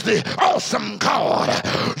is the awesome God,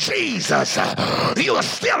 Jesus. You are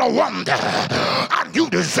still a wonder, and you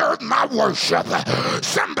deserve my worship.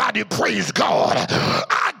 Somebody praise God.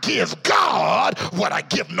 I give God what I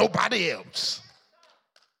give nobody else.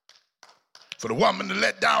 For the woman to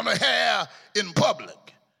let down her hair in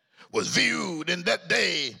public was viewed in that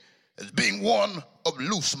day as being one of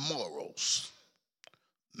loose morals.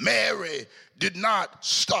 Mary did not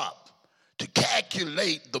stop to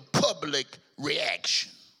calculate the public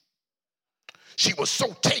reaction. She was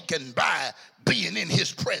so taken by being in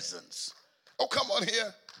his presence. Oh, come on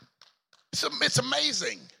here. It's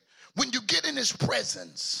amazing. When you get in his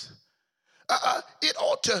presence, it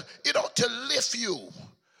ought to lift you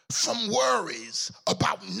from worries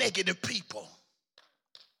about negative people.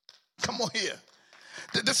 Come on here.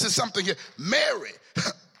 This is something here. Mary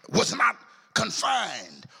was not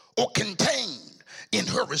confined or contained in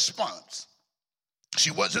her response.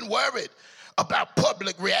 She wasn't worried about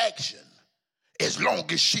public reaction as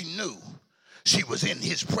long as she knew she was in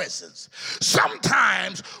his presence.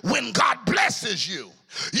 Sometimes when God blesses you,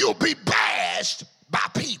 you'll be bashed by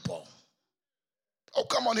people. Oh,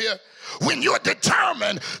 come on here. When you're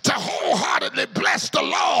determined to wholeheartedly bless the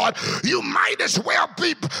Lord, you might as well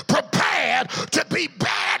be prepared to be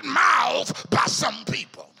bad-mouthed by some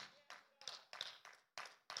people.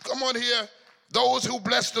 Come on here. Those who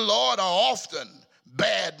bless the Lord are often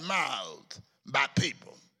bad-mouthed by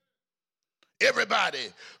people. Everybody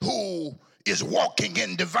who is walking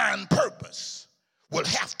in divine purpose will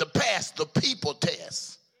have to pass the people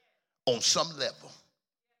test on some level.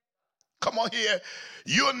 Come on here.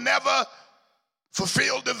 You'll never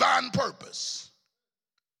fulfill divine purpose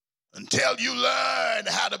until you learn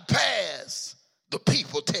how to pass the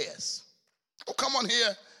people test. Oh, come on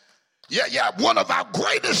here. Yeah. One of our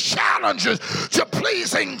greatest challenges to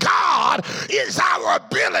pleasing God is our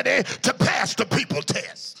ability to pass the people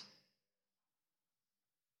test.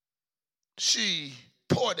 She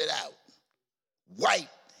poured it out, wiped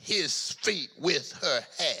his feet with her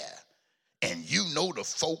hair, and you know the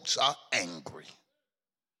folks are angry.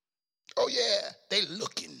 Oh yeah, they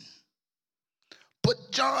looking.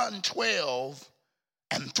 But John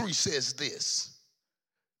 12:3 says this,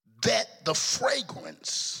 that the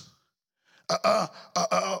fragrance,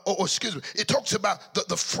 it talks about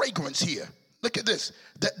the fragrance here. Look at this,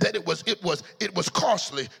 that it was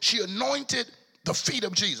costly. She anointed the feet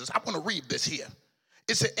of Jesus. I want to read this here.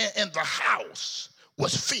 It said, and the house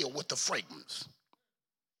was filled with the fragrance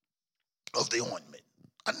of the ointment.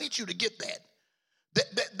 I need you to get that.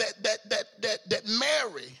 That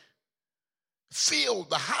Mary filled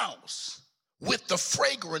the house with the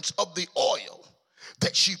fragrance of the oil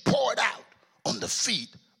that she poured out on the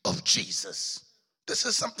feet of Jesus. This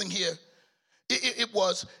is something here. It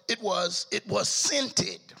was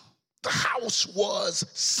scented. The house was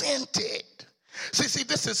scented. See,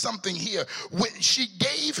 this is something here. When she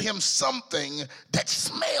gave him something that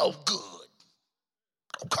smelled good.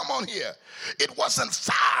 Oh, come on here. It wasn't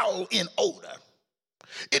foul in odor.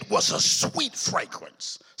 It was a sweet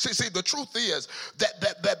fragrance. See, the truth is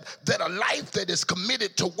that a life that is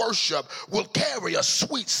committed to worship will carry a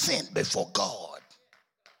sweet scent before God.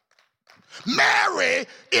 Mary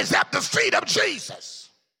is at the feet of Jesus.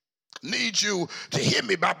 Need you to hear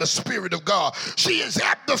me by the Spirit of God. She is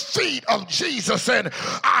at the feet of Jesus, and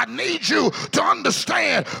I need you to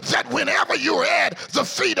understand that whenever you're at the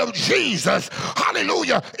feet of Jesus,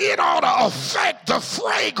 hallelujah, it ought to affect the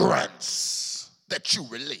fragrance that you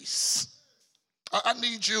release. I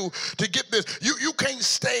need you to get this. You can't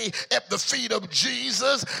stay at the feet of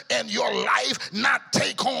Jesus and your life not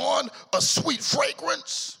take on a sweet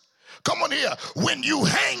fragrance. Come on here. When you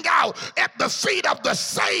hang out at the feet of the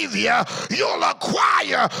Savior, you'll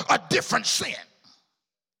acquire a different sin.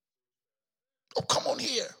 Oh, come on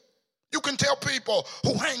here. You can tell people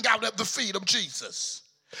who hang out at the feet of Jesus,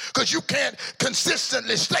 because you can't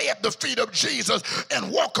consistently stay at the feet of Jesus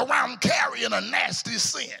and walk around carrying a nasty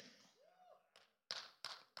sin.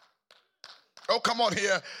 Oh, come on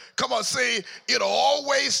here. Come on, see, it'll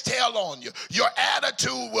always tell on you. Your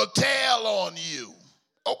attitude will tell on you.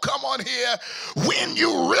 Oh, come on here. When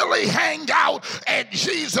you really hang out at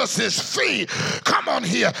Jesus' feet, come on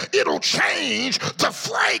here, it'll change the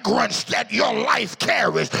fragrance that your life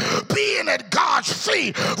carries. Being at God's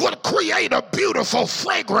feet will create a beautiful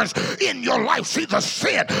fragrance in your life. See, the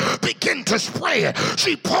sin begin to spread.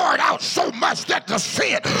 She poured out so much that the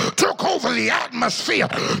sin took over the atmosphere.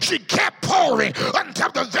 She kept pouring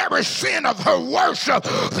until the very sin of her worship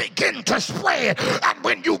began to spread. And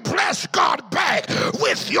when you bless God back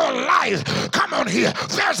with your life, come on here,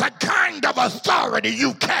 there's a kind of authority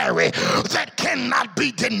you carry that cannot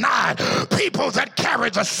be denied. People that carry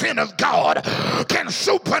the sin of God can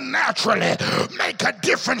supernaturally make a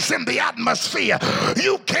difference in the atmosphere.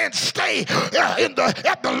 You can't stay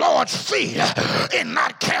at the Lord's feet and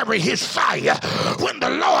not carry his fire. When the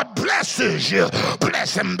Lord blesses you,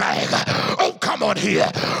 bless him back. Oh, come on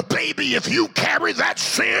here, baby, if you carry that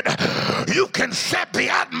sin, you can set the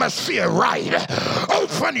atmosphere right.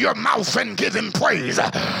 Open your mouth and give him praise.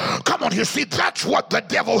 Come on here, see, that's what the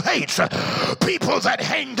devil hates. People that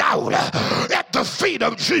hang out at the feet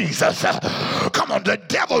of Jesus. Come on, the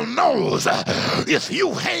devil knows if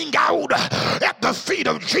you hang out at the feet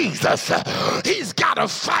of Jesus, he's got a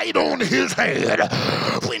fight on his head.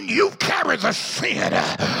 When you carry the sin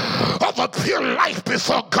of a pure life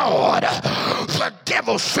before God, the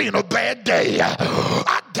devil's seen a bad day.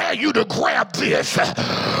 I dare you to grab this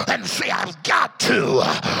and say, I've got to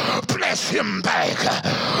bless him back.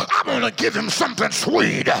 I'm going to give him something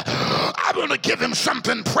sweet. I'm going to give him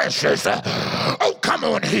something precious. Oh, come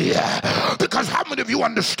on here. Because how many of you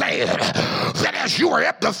understand that as you are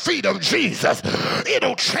at the feet of Jesus,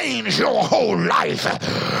 it'll change your whole life?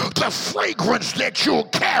 The fragrance that you'll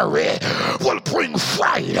carry will bring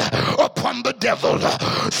fright upon the devil.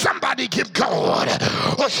 Somebody give God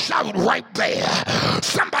a shout right there.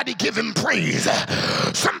 Somebody give him praise.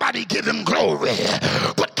 Somebody give him glory.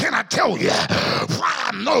 But can I tell you why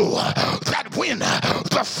I know that when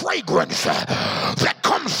the fragrance that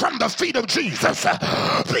comes from the feet of Jesus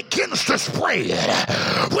begins to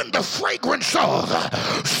spread, when the fragrance of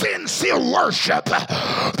sincere worship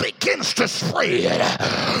begins to spread,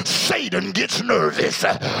 Satan gets nervous.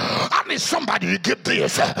 I need somebody to get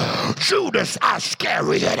this. Judas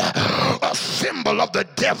Iscariot, a symbol of the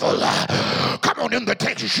devil. Come on, in the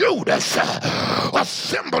text, Judas, a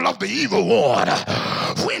symbol of the evil one.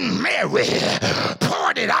 When Mary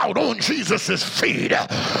poured it out on Jesus' feet,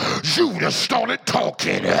 Judas started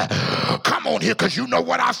talking. Come on here, because you know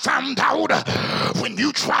what I found out? When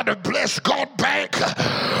you try to bless God back,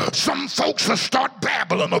 some folks will start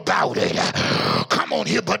babbling about it. Come on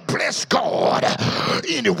here, but bless God.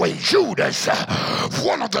 Anyway, Judas,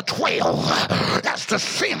 one of the 12, as the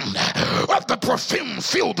sin of the perfume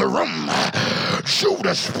filled the room,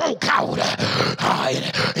 Judas spoke out.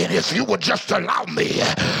 And if you would just allow me,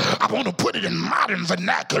 I want to put it in modern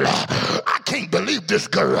vernacular. I can't believe this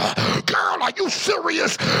girl. Girl, are you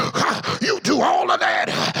serious? You do all of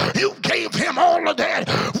that? You gave him all of that?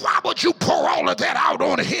 Why would you pour all of that out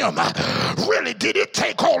on him? Really, did it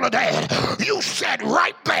take all of that? You sat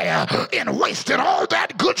right there and wasted all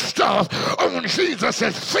that good stuff on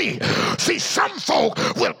Jesus' feet. See, some folk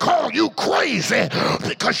will call you crazy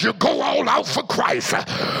because you go all out for Christ.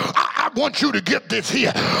 I want you to get this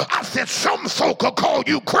here. I said some folk will call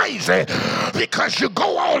you crazy because you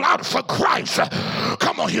go all out for Christ.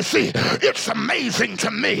 Come on, you see, it's amazing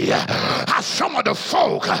to me how some of the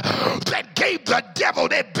folk that gave the devil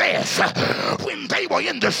their best when they were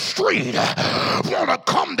in the street want to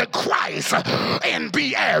come to Christ and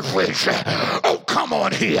be average. Oh, come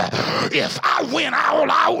on here. If I went all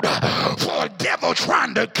out for a devil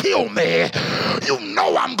trying to kill me, you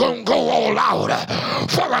know I'm going to go all out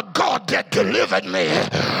for a God that delivered me.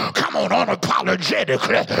 Come on,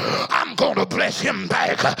 unapologetically. I'm going to bless him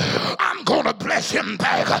back. I'm going to bless him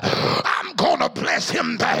back. I'm going to bless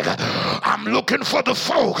him back. I'm looking for the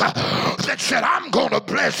folk that said, I'm going to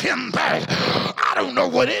bless him back. I don't know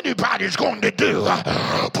what anybody's going to do,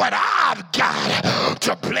 but I've got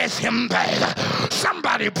to bless him back.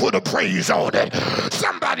 Somebody put a praise on it.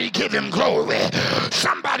 Somebody give him glory.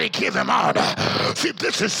 Somebody give him honor. See,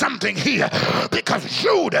 this is something here, because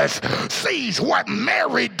Judas sees what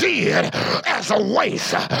Mary did as a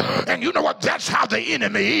waste. And you know what? That's how the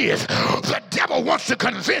enemy is. The devil wants to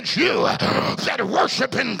convince you that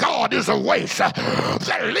worshiping God is a waste,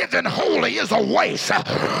 that living holy is a waste,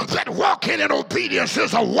 that walking in obedience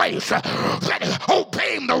is a waste, that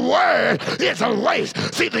obeying the word is a waste.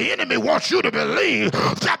 See, the enemy wants you to believe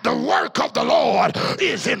that the work of the Lord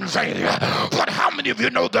is in vain. But how many of you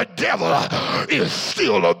know the devil is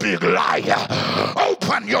still a big liar?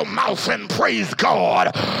 Open your mouth and praise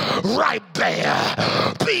God right there.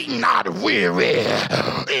 Be not weary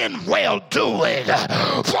in well-doing,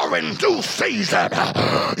 for in due season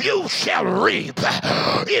you shall reap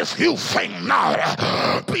if you faint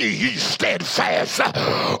not. Be ye steadfast,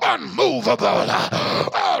 unmovable,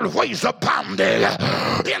 always abounding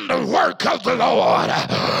in the work of the Lord.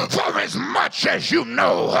 For as much as you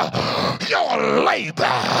know your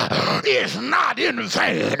labor is not in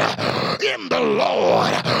vain in the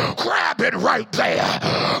Lord. Grab it right there.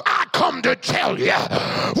 I come to tell you,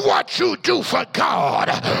 what you do for God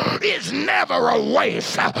is never a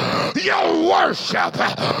waste. Your worship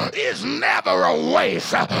is never a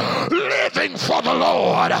waste. Living for the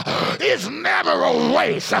Lord is never a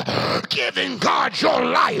waste. Giving God your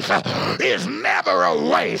life is never a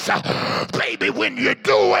waste. Baby, when you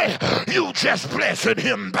do it, you just blessing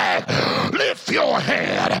him back. Lift your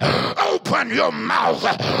head, open your mouth,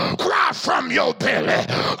 cry from your belly,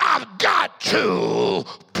 I've got to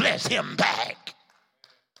bless him back.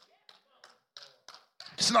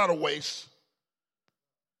 It's not a waste.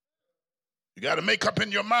 You got to make up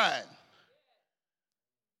in your mind,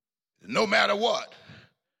 no matter what,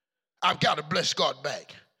 I've got to bless God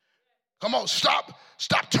back. Come on, stop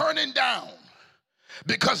turning down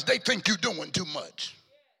because they think you're doing too much.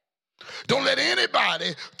 Don't let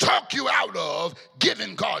anybody talk you out of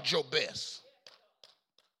giving God your best.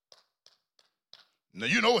 Now,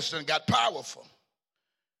 you know it's done got powerful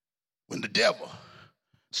when the devil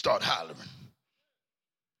start hollering.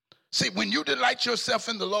 See, when you delight yourself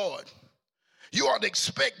in the Lord, you ought to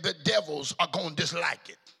expect that devils are going to dislike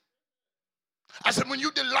it. I said, when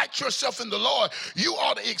you delight yourself in the Lord, you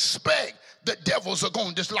ought to expect that devils are going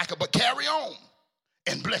to dislike it. But carry on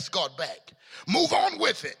and bless God back. Move on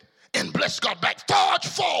with it and bless God back. Forge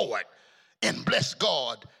forward and bless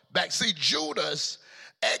God back. See, Judas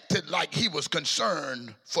acted like he was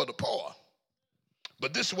concerned for the poor,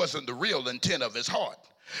 but this wasn't the real intent of his heart.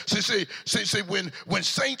 See, when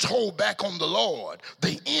saints hold back on the Lord,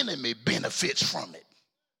 the enemy benefits from it.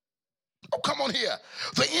 Oh, come on here.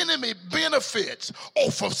 The enemy benefits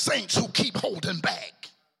off of saints who keep holding back.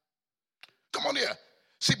 Come on here.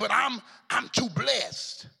 See, but I'm too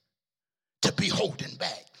blessed to be holding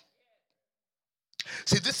back.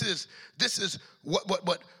 See, this is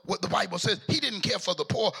what the Bible says. He didn't care for the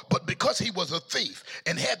poor, but because he was a thief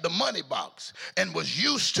and had the money box and was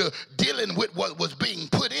used to dealing with what was being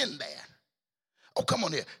put in there. Oh, come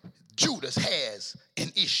on here. Judas has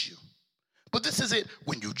an issue. But this is it.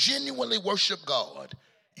 When you genuinely worship God,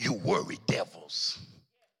 you worry devils.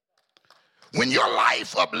 When your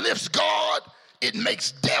life uplifts God, it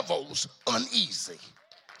makes devils uneasy.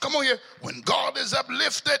 Come on here. When God is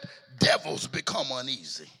uplifted, devils become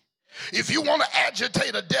uneasy. If you want to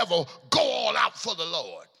agitate a devil, go all out for the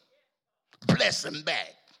Lord. Bless him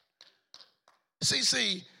back.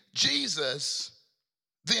 See, Jesus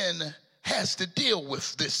then has to deal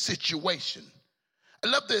with this situation. I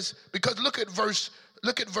love this because look at verse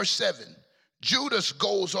 7. Judas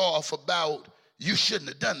goes off about, you shouldn't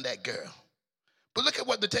have done that, girl. But look at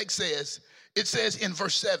what the text says. It says in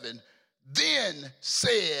verse 7, then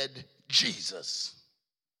said Jesus.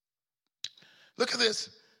 Look at this.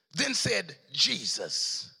 Then said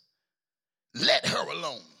Jesus, let her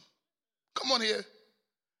alone. Come on here.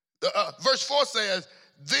 Verse 4 says,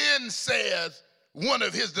 then saith one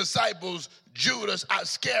of his disciples, Judas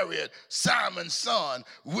Iscariot, Simon's son,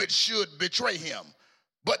 which should betray him.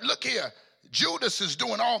 But look here, Judas is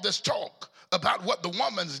doing all this talk about what the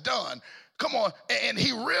woman's done. Come on, and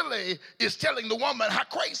he really is telling the woman how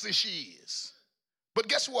crazy she is. But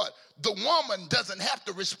guess what? The woman doesn't have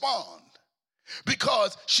to respond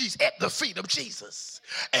because she's at the feet of Jesus.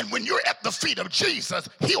 And when you're at the feet of Jesus,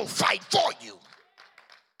 he'll fight for you.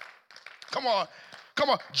 Come on. Come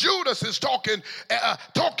on, Judas is talking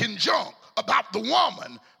junk about the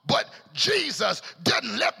woman, but Jesus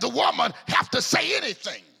didn't let the woman have to say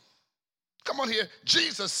anything. Come on here,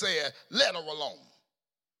 Jesus said, let her alone.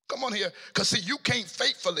 Come on here, because see, you can't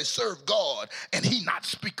faithfully serve God and he not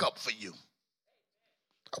speak up for you.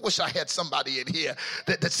 I wish I had somebody in here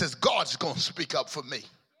that says God's going to speak up for me.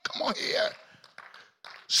 Come on here.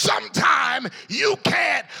 Sometime you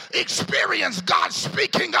can't experience God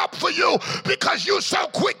speaking up for you because you're so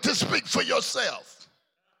quick to speak for yourself.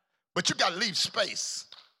 But you got to leave space.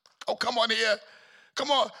 Oh, come on here.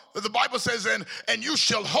 Come on. The Bible says, and you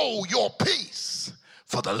shall hold your peace,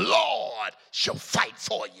 for the Lord shall fight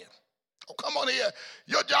for you. Oh, come on here.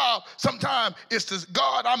 Your job sometimes is to,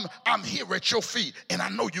 God, I'm here at your feet, and I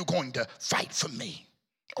know you're going to fight for me.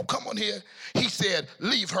 Oh, come on here. He said,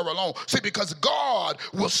 leave her alone. See, because God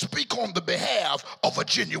will speak on the behalf of a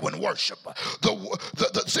genuine worshiper.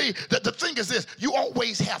 The thing is this, you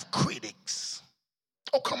always have critics.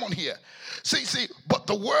 Oh, come on here. See, but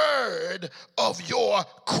the word of your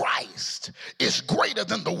Christ is greater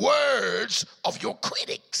than the words of your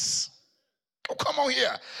critics. Oh, come on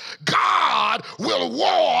here. God will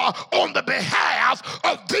war on the behalf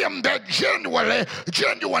of them that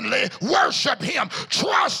genuinely worship him.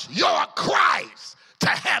 Trust your Christ to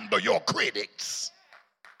handle your critics.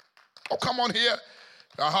 Oh, come on here.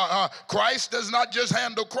 Christ does not just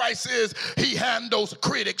handle crises, he handles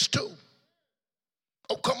critics too.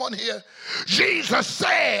 Oh, come on here. Jesus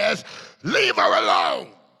says, leave her alone.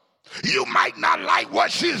 You might not like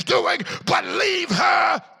what she's doing, but leave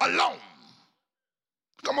her alone.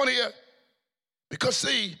 Come on here. Because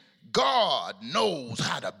see, God knows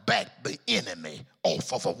how to back the enemy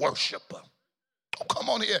off of a worshiper. Oh, come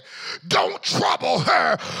on here. Don't trouble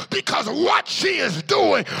her because what she is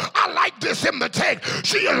doing, I like this in the text,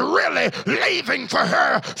 she is really leaving for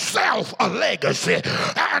herself a legacy.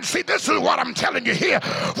 And see, this is what I'm telling you here.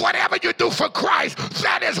 Whatever you do for Christ,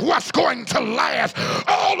 that is what's going to last.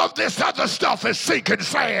 All of this other stuff is sinking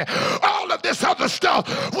sand. All of this other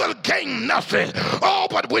stuff will gain nothing. Oh,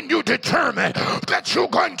 but when you determine that you're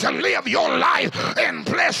going to live your life and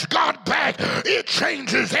bless God back, it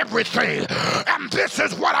changes everything. And this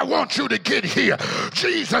is what I want you to get here.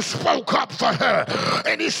 Jesus spoke up for her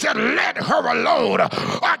and he said, let her alone.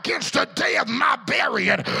 Against the day of my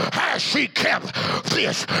burying has she kept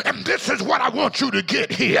this. And this is what I want you to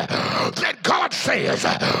get here. That God says,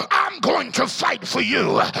 I'm going to fight for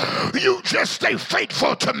you. You just stay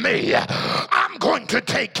faithful to me. I'm going to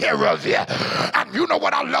take care of you. And you know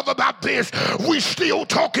what I love about this? We still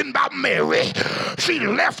talking about Mary. She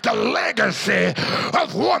left a legacy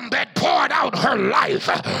of one that poured out her life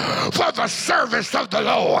for the service of the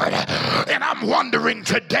Lord. And I'm wondering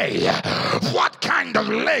today, what kind of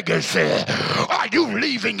legacy are you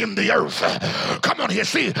leaving in the earth? Come on here.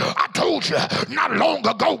 See, I told you not long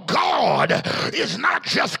ago, God is not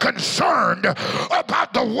just concerned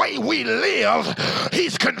about the way we live,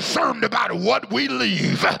 he's concerned about what we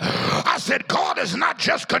leave. I said, God is not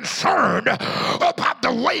just concerned about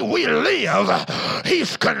the way we live,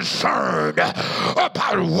 he's concerned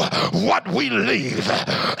about what we leave.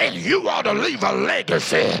 And you ought to leave a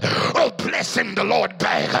legacy of blessing the Lord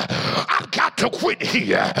back. I've got to quit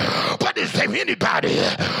here. But is there anybody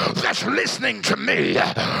that's listening to me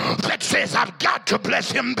that says, I've got to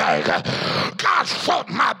bless him back? God's fought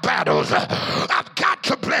my battles. I've got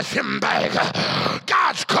to bless him back.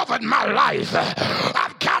 God's covered my life.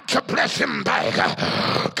 I've got to bless him back.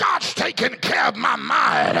 God's taken care of my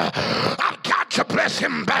mind. I've got to bless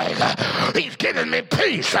him back. He's given me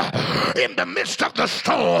peace in the midst of the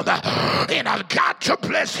storm, and I've got to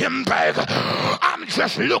bless him back. I'm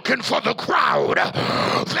just looking for the crowd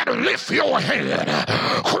that'll lift your hand,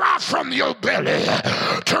 cry from your belly,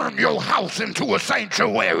 turn your house into a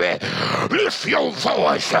sanctuary, lift your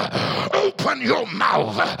voice, open your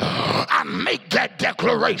mouth, and make that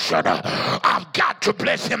declaration. I've got to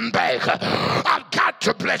bless him back. I've got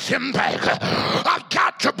to bless him back. I've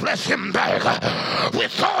got to bless him back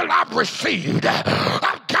with all I've received.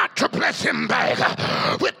 I've got to bless him back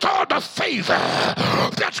with all the favor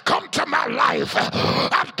that's come to my life.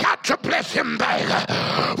 I've got to bless him back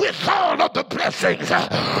with all of the blessings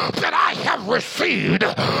that I have received.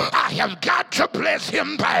 I have got to bless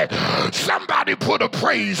him back. Somebody put a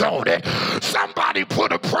praise on it. Somebody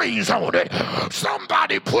put a praise on it.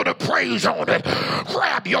 Somebody put a praise on it.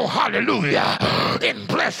 Grab your hallelujah and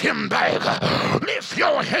bless him back. Lift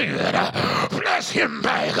your head. Bless him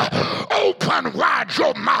back. Open wide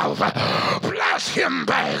your mouth. Bless him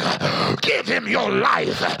back. Give him your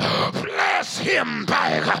life. Bless him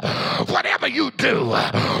back. Whatever you do,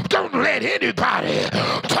 don't let anybody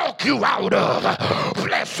talk you out of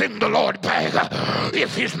blessing the Lord back.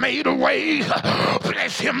 If he's made a way,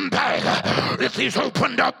 bless him back. If he's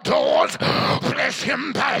opened up doors, bless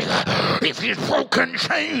him back. If he's broken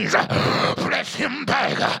chains, bless him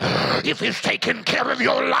back. If he's taken care of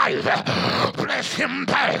your life, bless him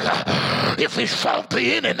back. If he's fought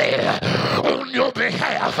the enemy on your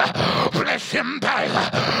behalf, bless him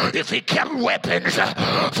back. If he kept weapons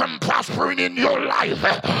from prospering in your life,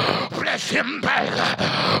 bless him back.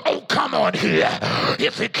 Oh, come on here.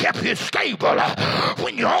 If he kept you stable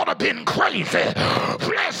when you ought to been crazy,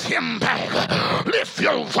 bless him back. Lift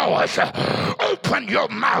your voice. Open your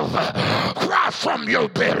mouth. Cry from your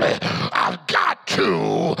belly. I've got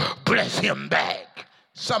to bless him back.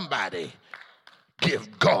 Somebody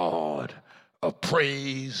give God a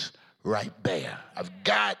praise right there. I've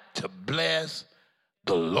got to bless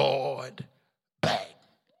the Lord back.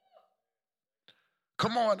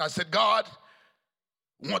 Come on, I said, God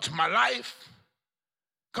wants my life.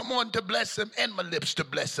 Come on to bless him and my lips to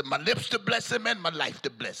bless him. My lips to bless him and my life to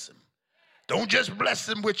bless him. Don't just bless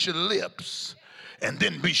him with your lips and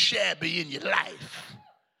then be shabby in your life.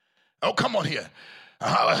 Oh, come on here.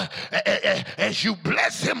 As you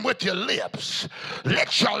bless him with your lips,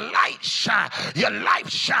 let your light shine, your life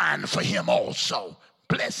shine for him also.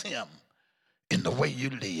 Bless him in the way you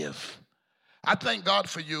live. I thank God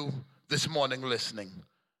for you this morning listening.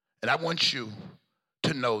 And I want you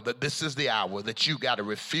to know that this is the hour that you got to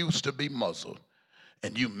refuse to be muzzled.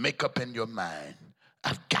 And you make up in your mind,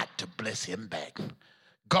 I've got to bless him back.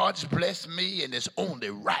 God's blessed me and it's only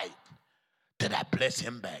right that I bless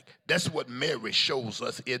him back. That's what Mary shows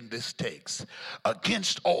us in this text.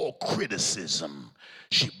 Against all criticism,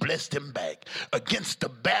 she blessed him back. Against the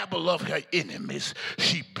babble of her enemies,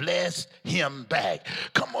 she blessed him back.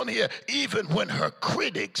 Come on here. Even when her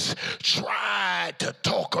critics tried to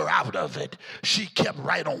talk her out of it, she kept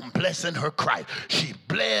right on blessing her Christ. She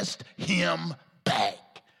blessed him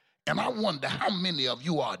back. And I wonder how many of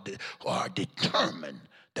you are determined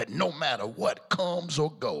that no matter what comes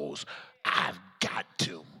or goes, I've got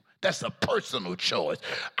to. That's a personal choice.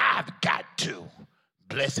 I've got to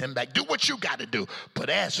bless him back. Do what you got to do. But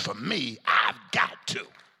as for me, I've got to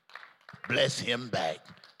bless him back.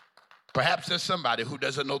 Perhaps there's somebody who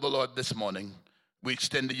doesn't know the Lord this morning. We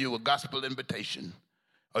extend to you a gospel invitation.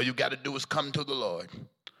 All you got to do is come to the Lord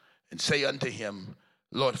and say unto him,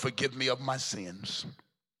 Lord, forgive me of my sins.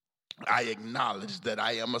 I acknowledge that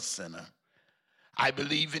I am a sinner. I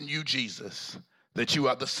believe in you, Jesus, that you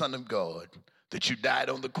are the Son of God, that you died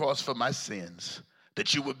on the cross for my sins,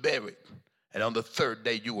 that you were buried, and on the third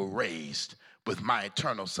day you were raised with my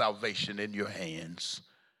eternal salvation in your hands.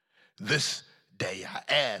 This day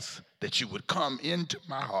I ask that you would come into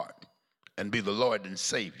my heart and be the Lord and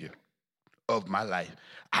Savior of my life.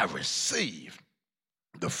 I receive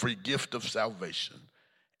the free gift of salvation,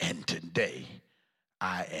 and today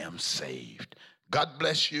I am saved. God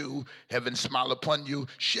bless you. Heaven smile upon you.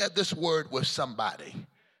 Share this word with somebody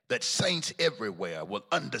that saints everywhere will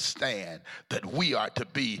understand that we are to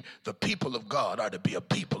be, the people of God are to be a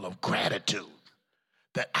people of gratitude.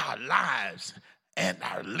 That our lives and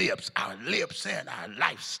our lips and our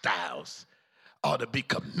lifestyles ought to be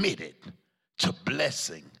committed to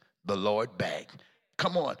blessing the Lord back.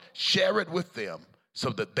 Come on, share it with them so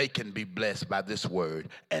that they can be blessed by this word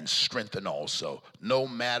and strengthened also. No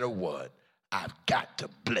matter what, I've got to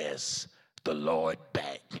bless the Lord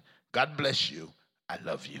back. God bless you. I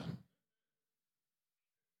love you.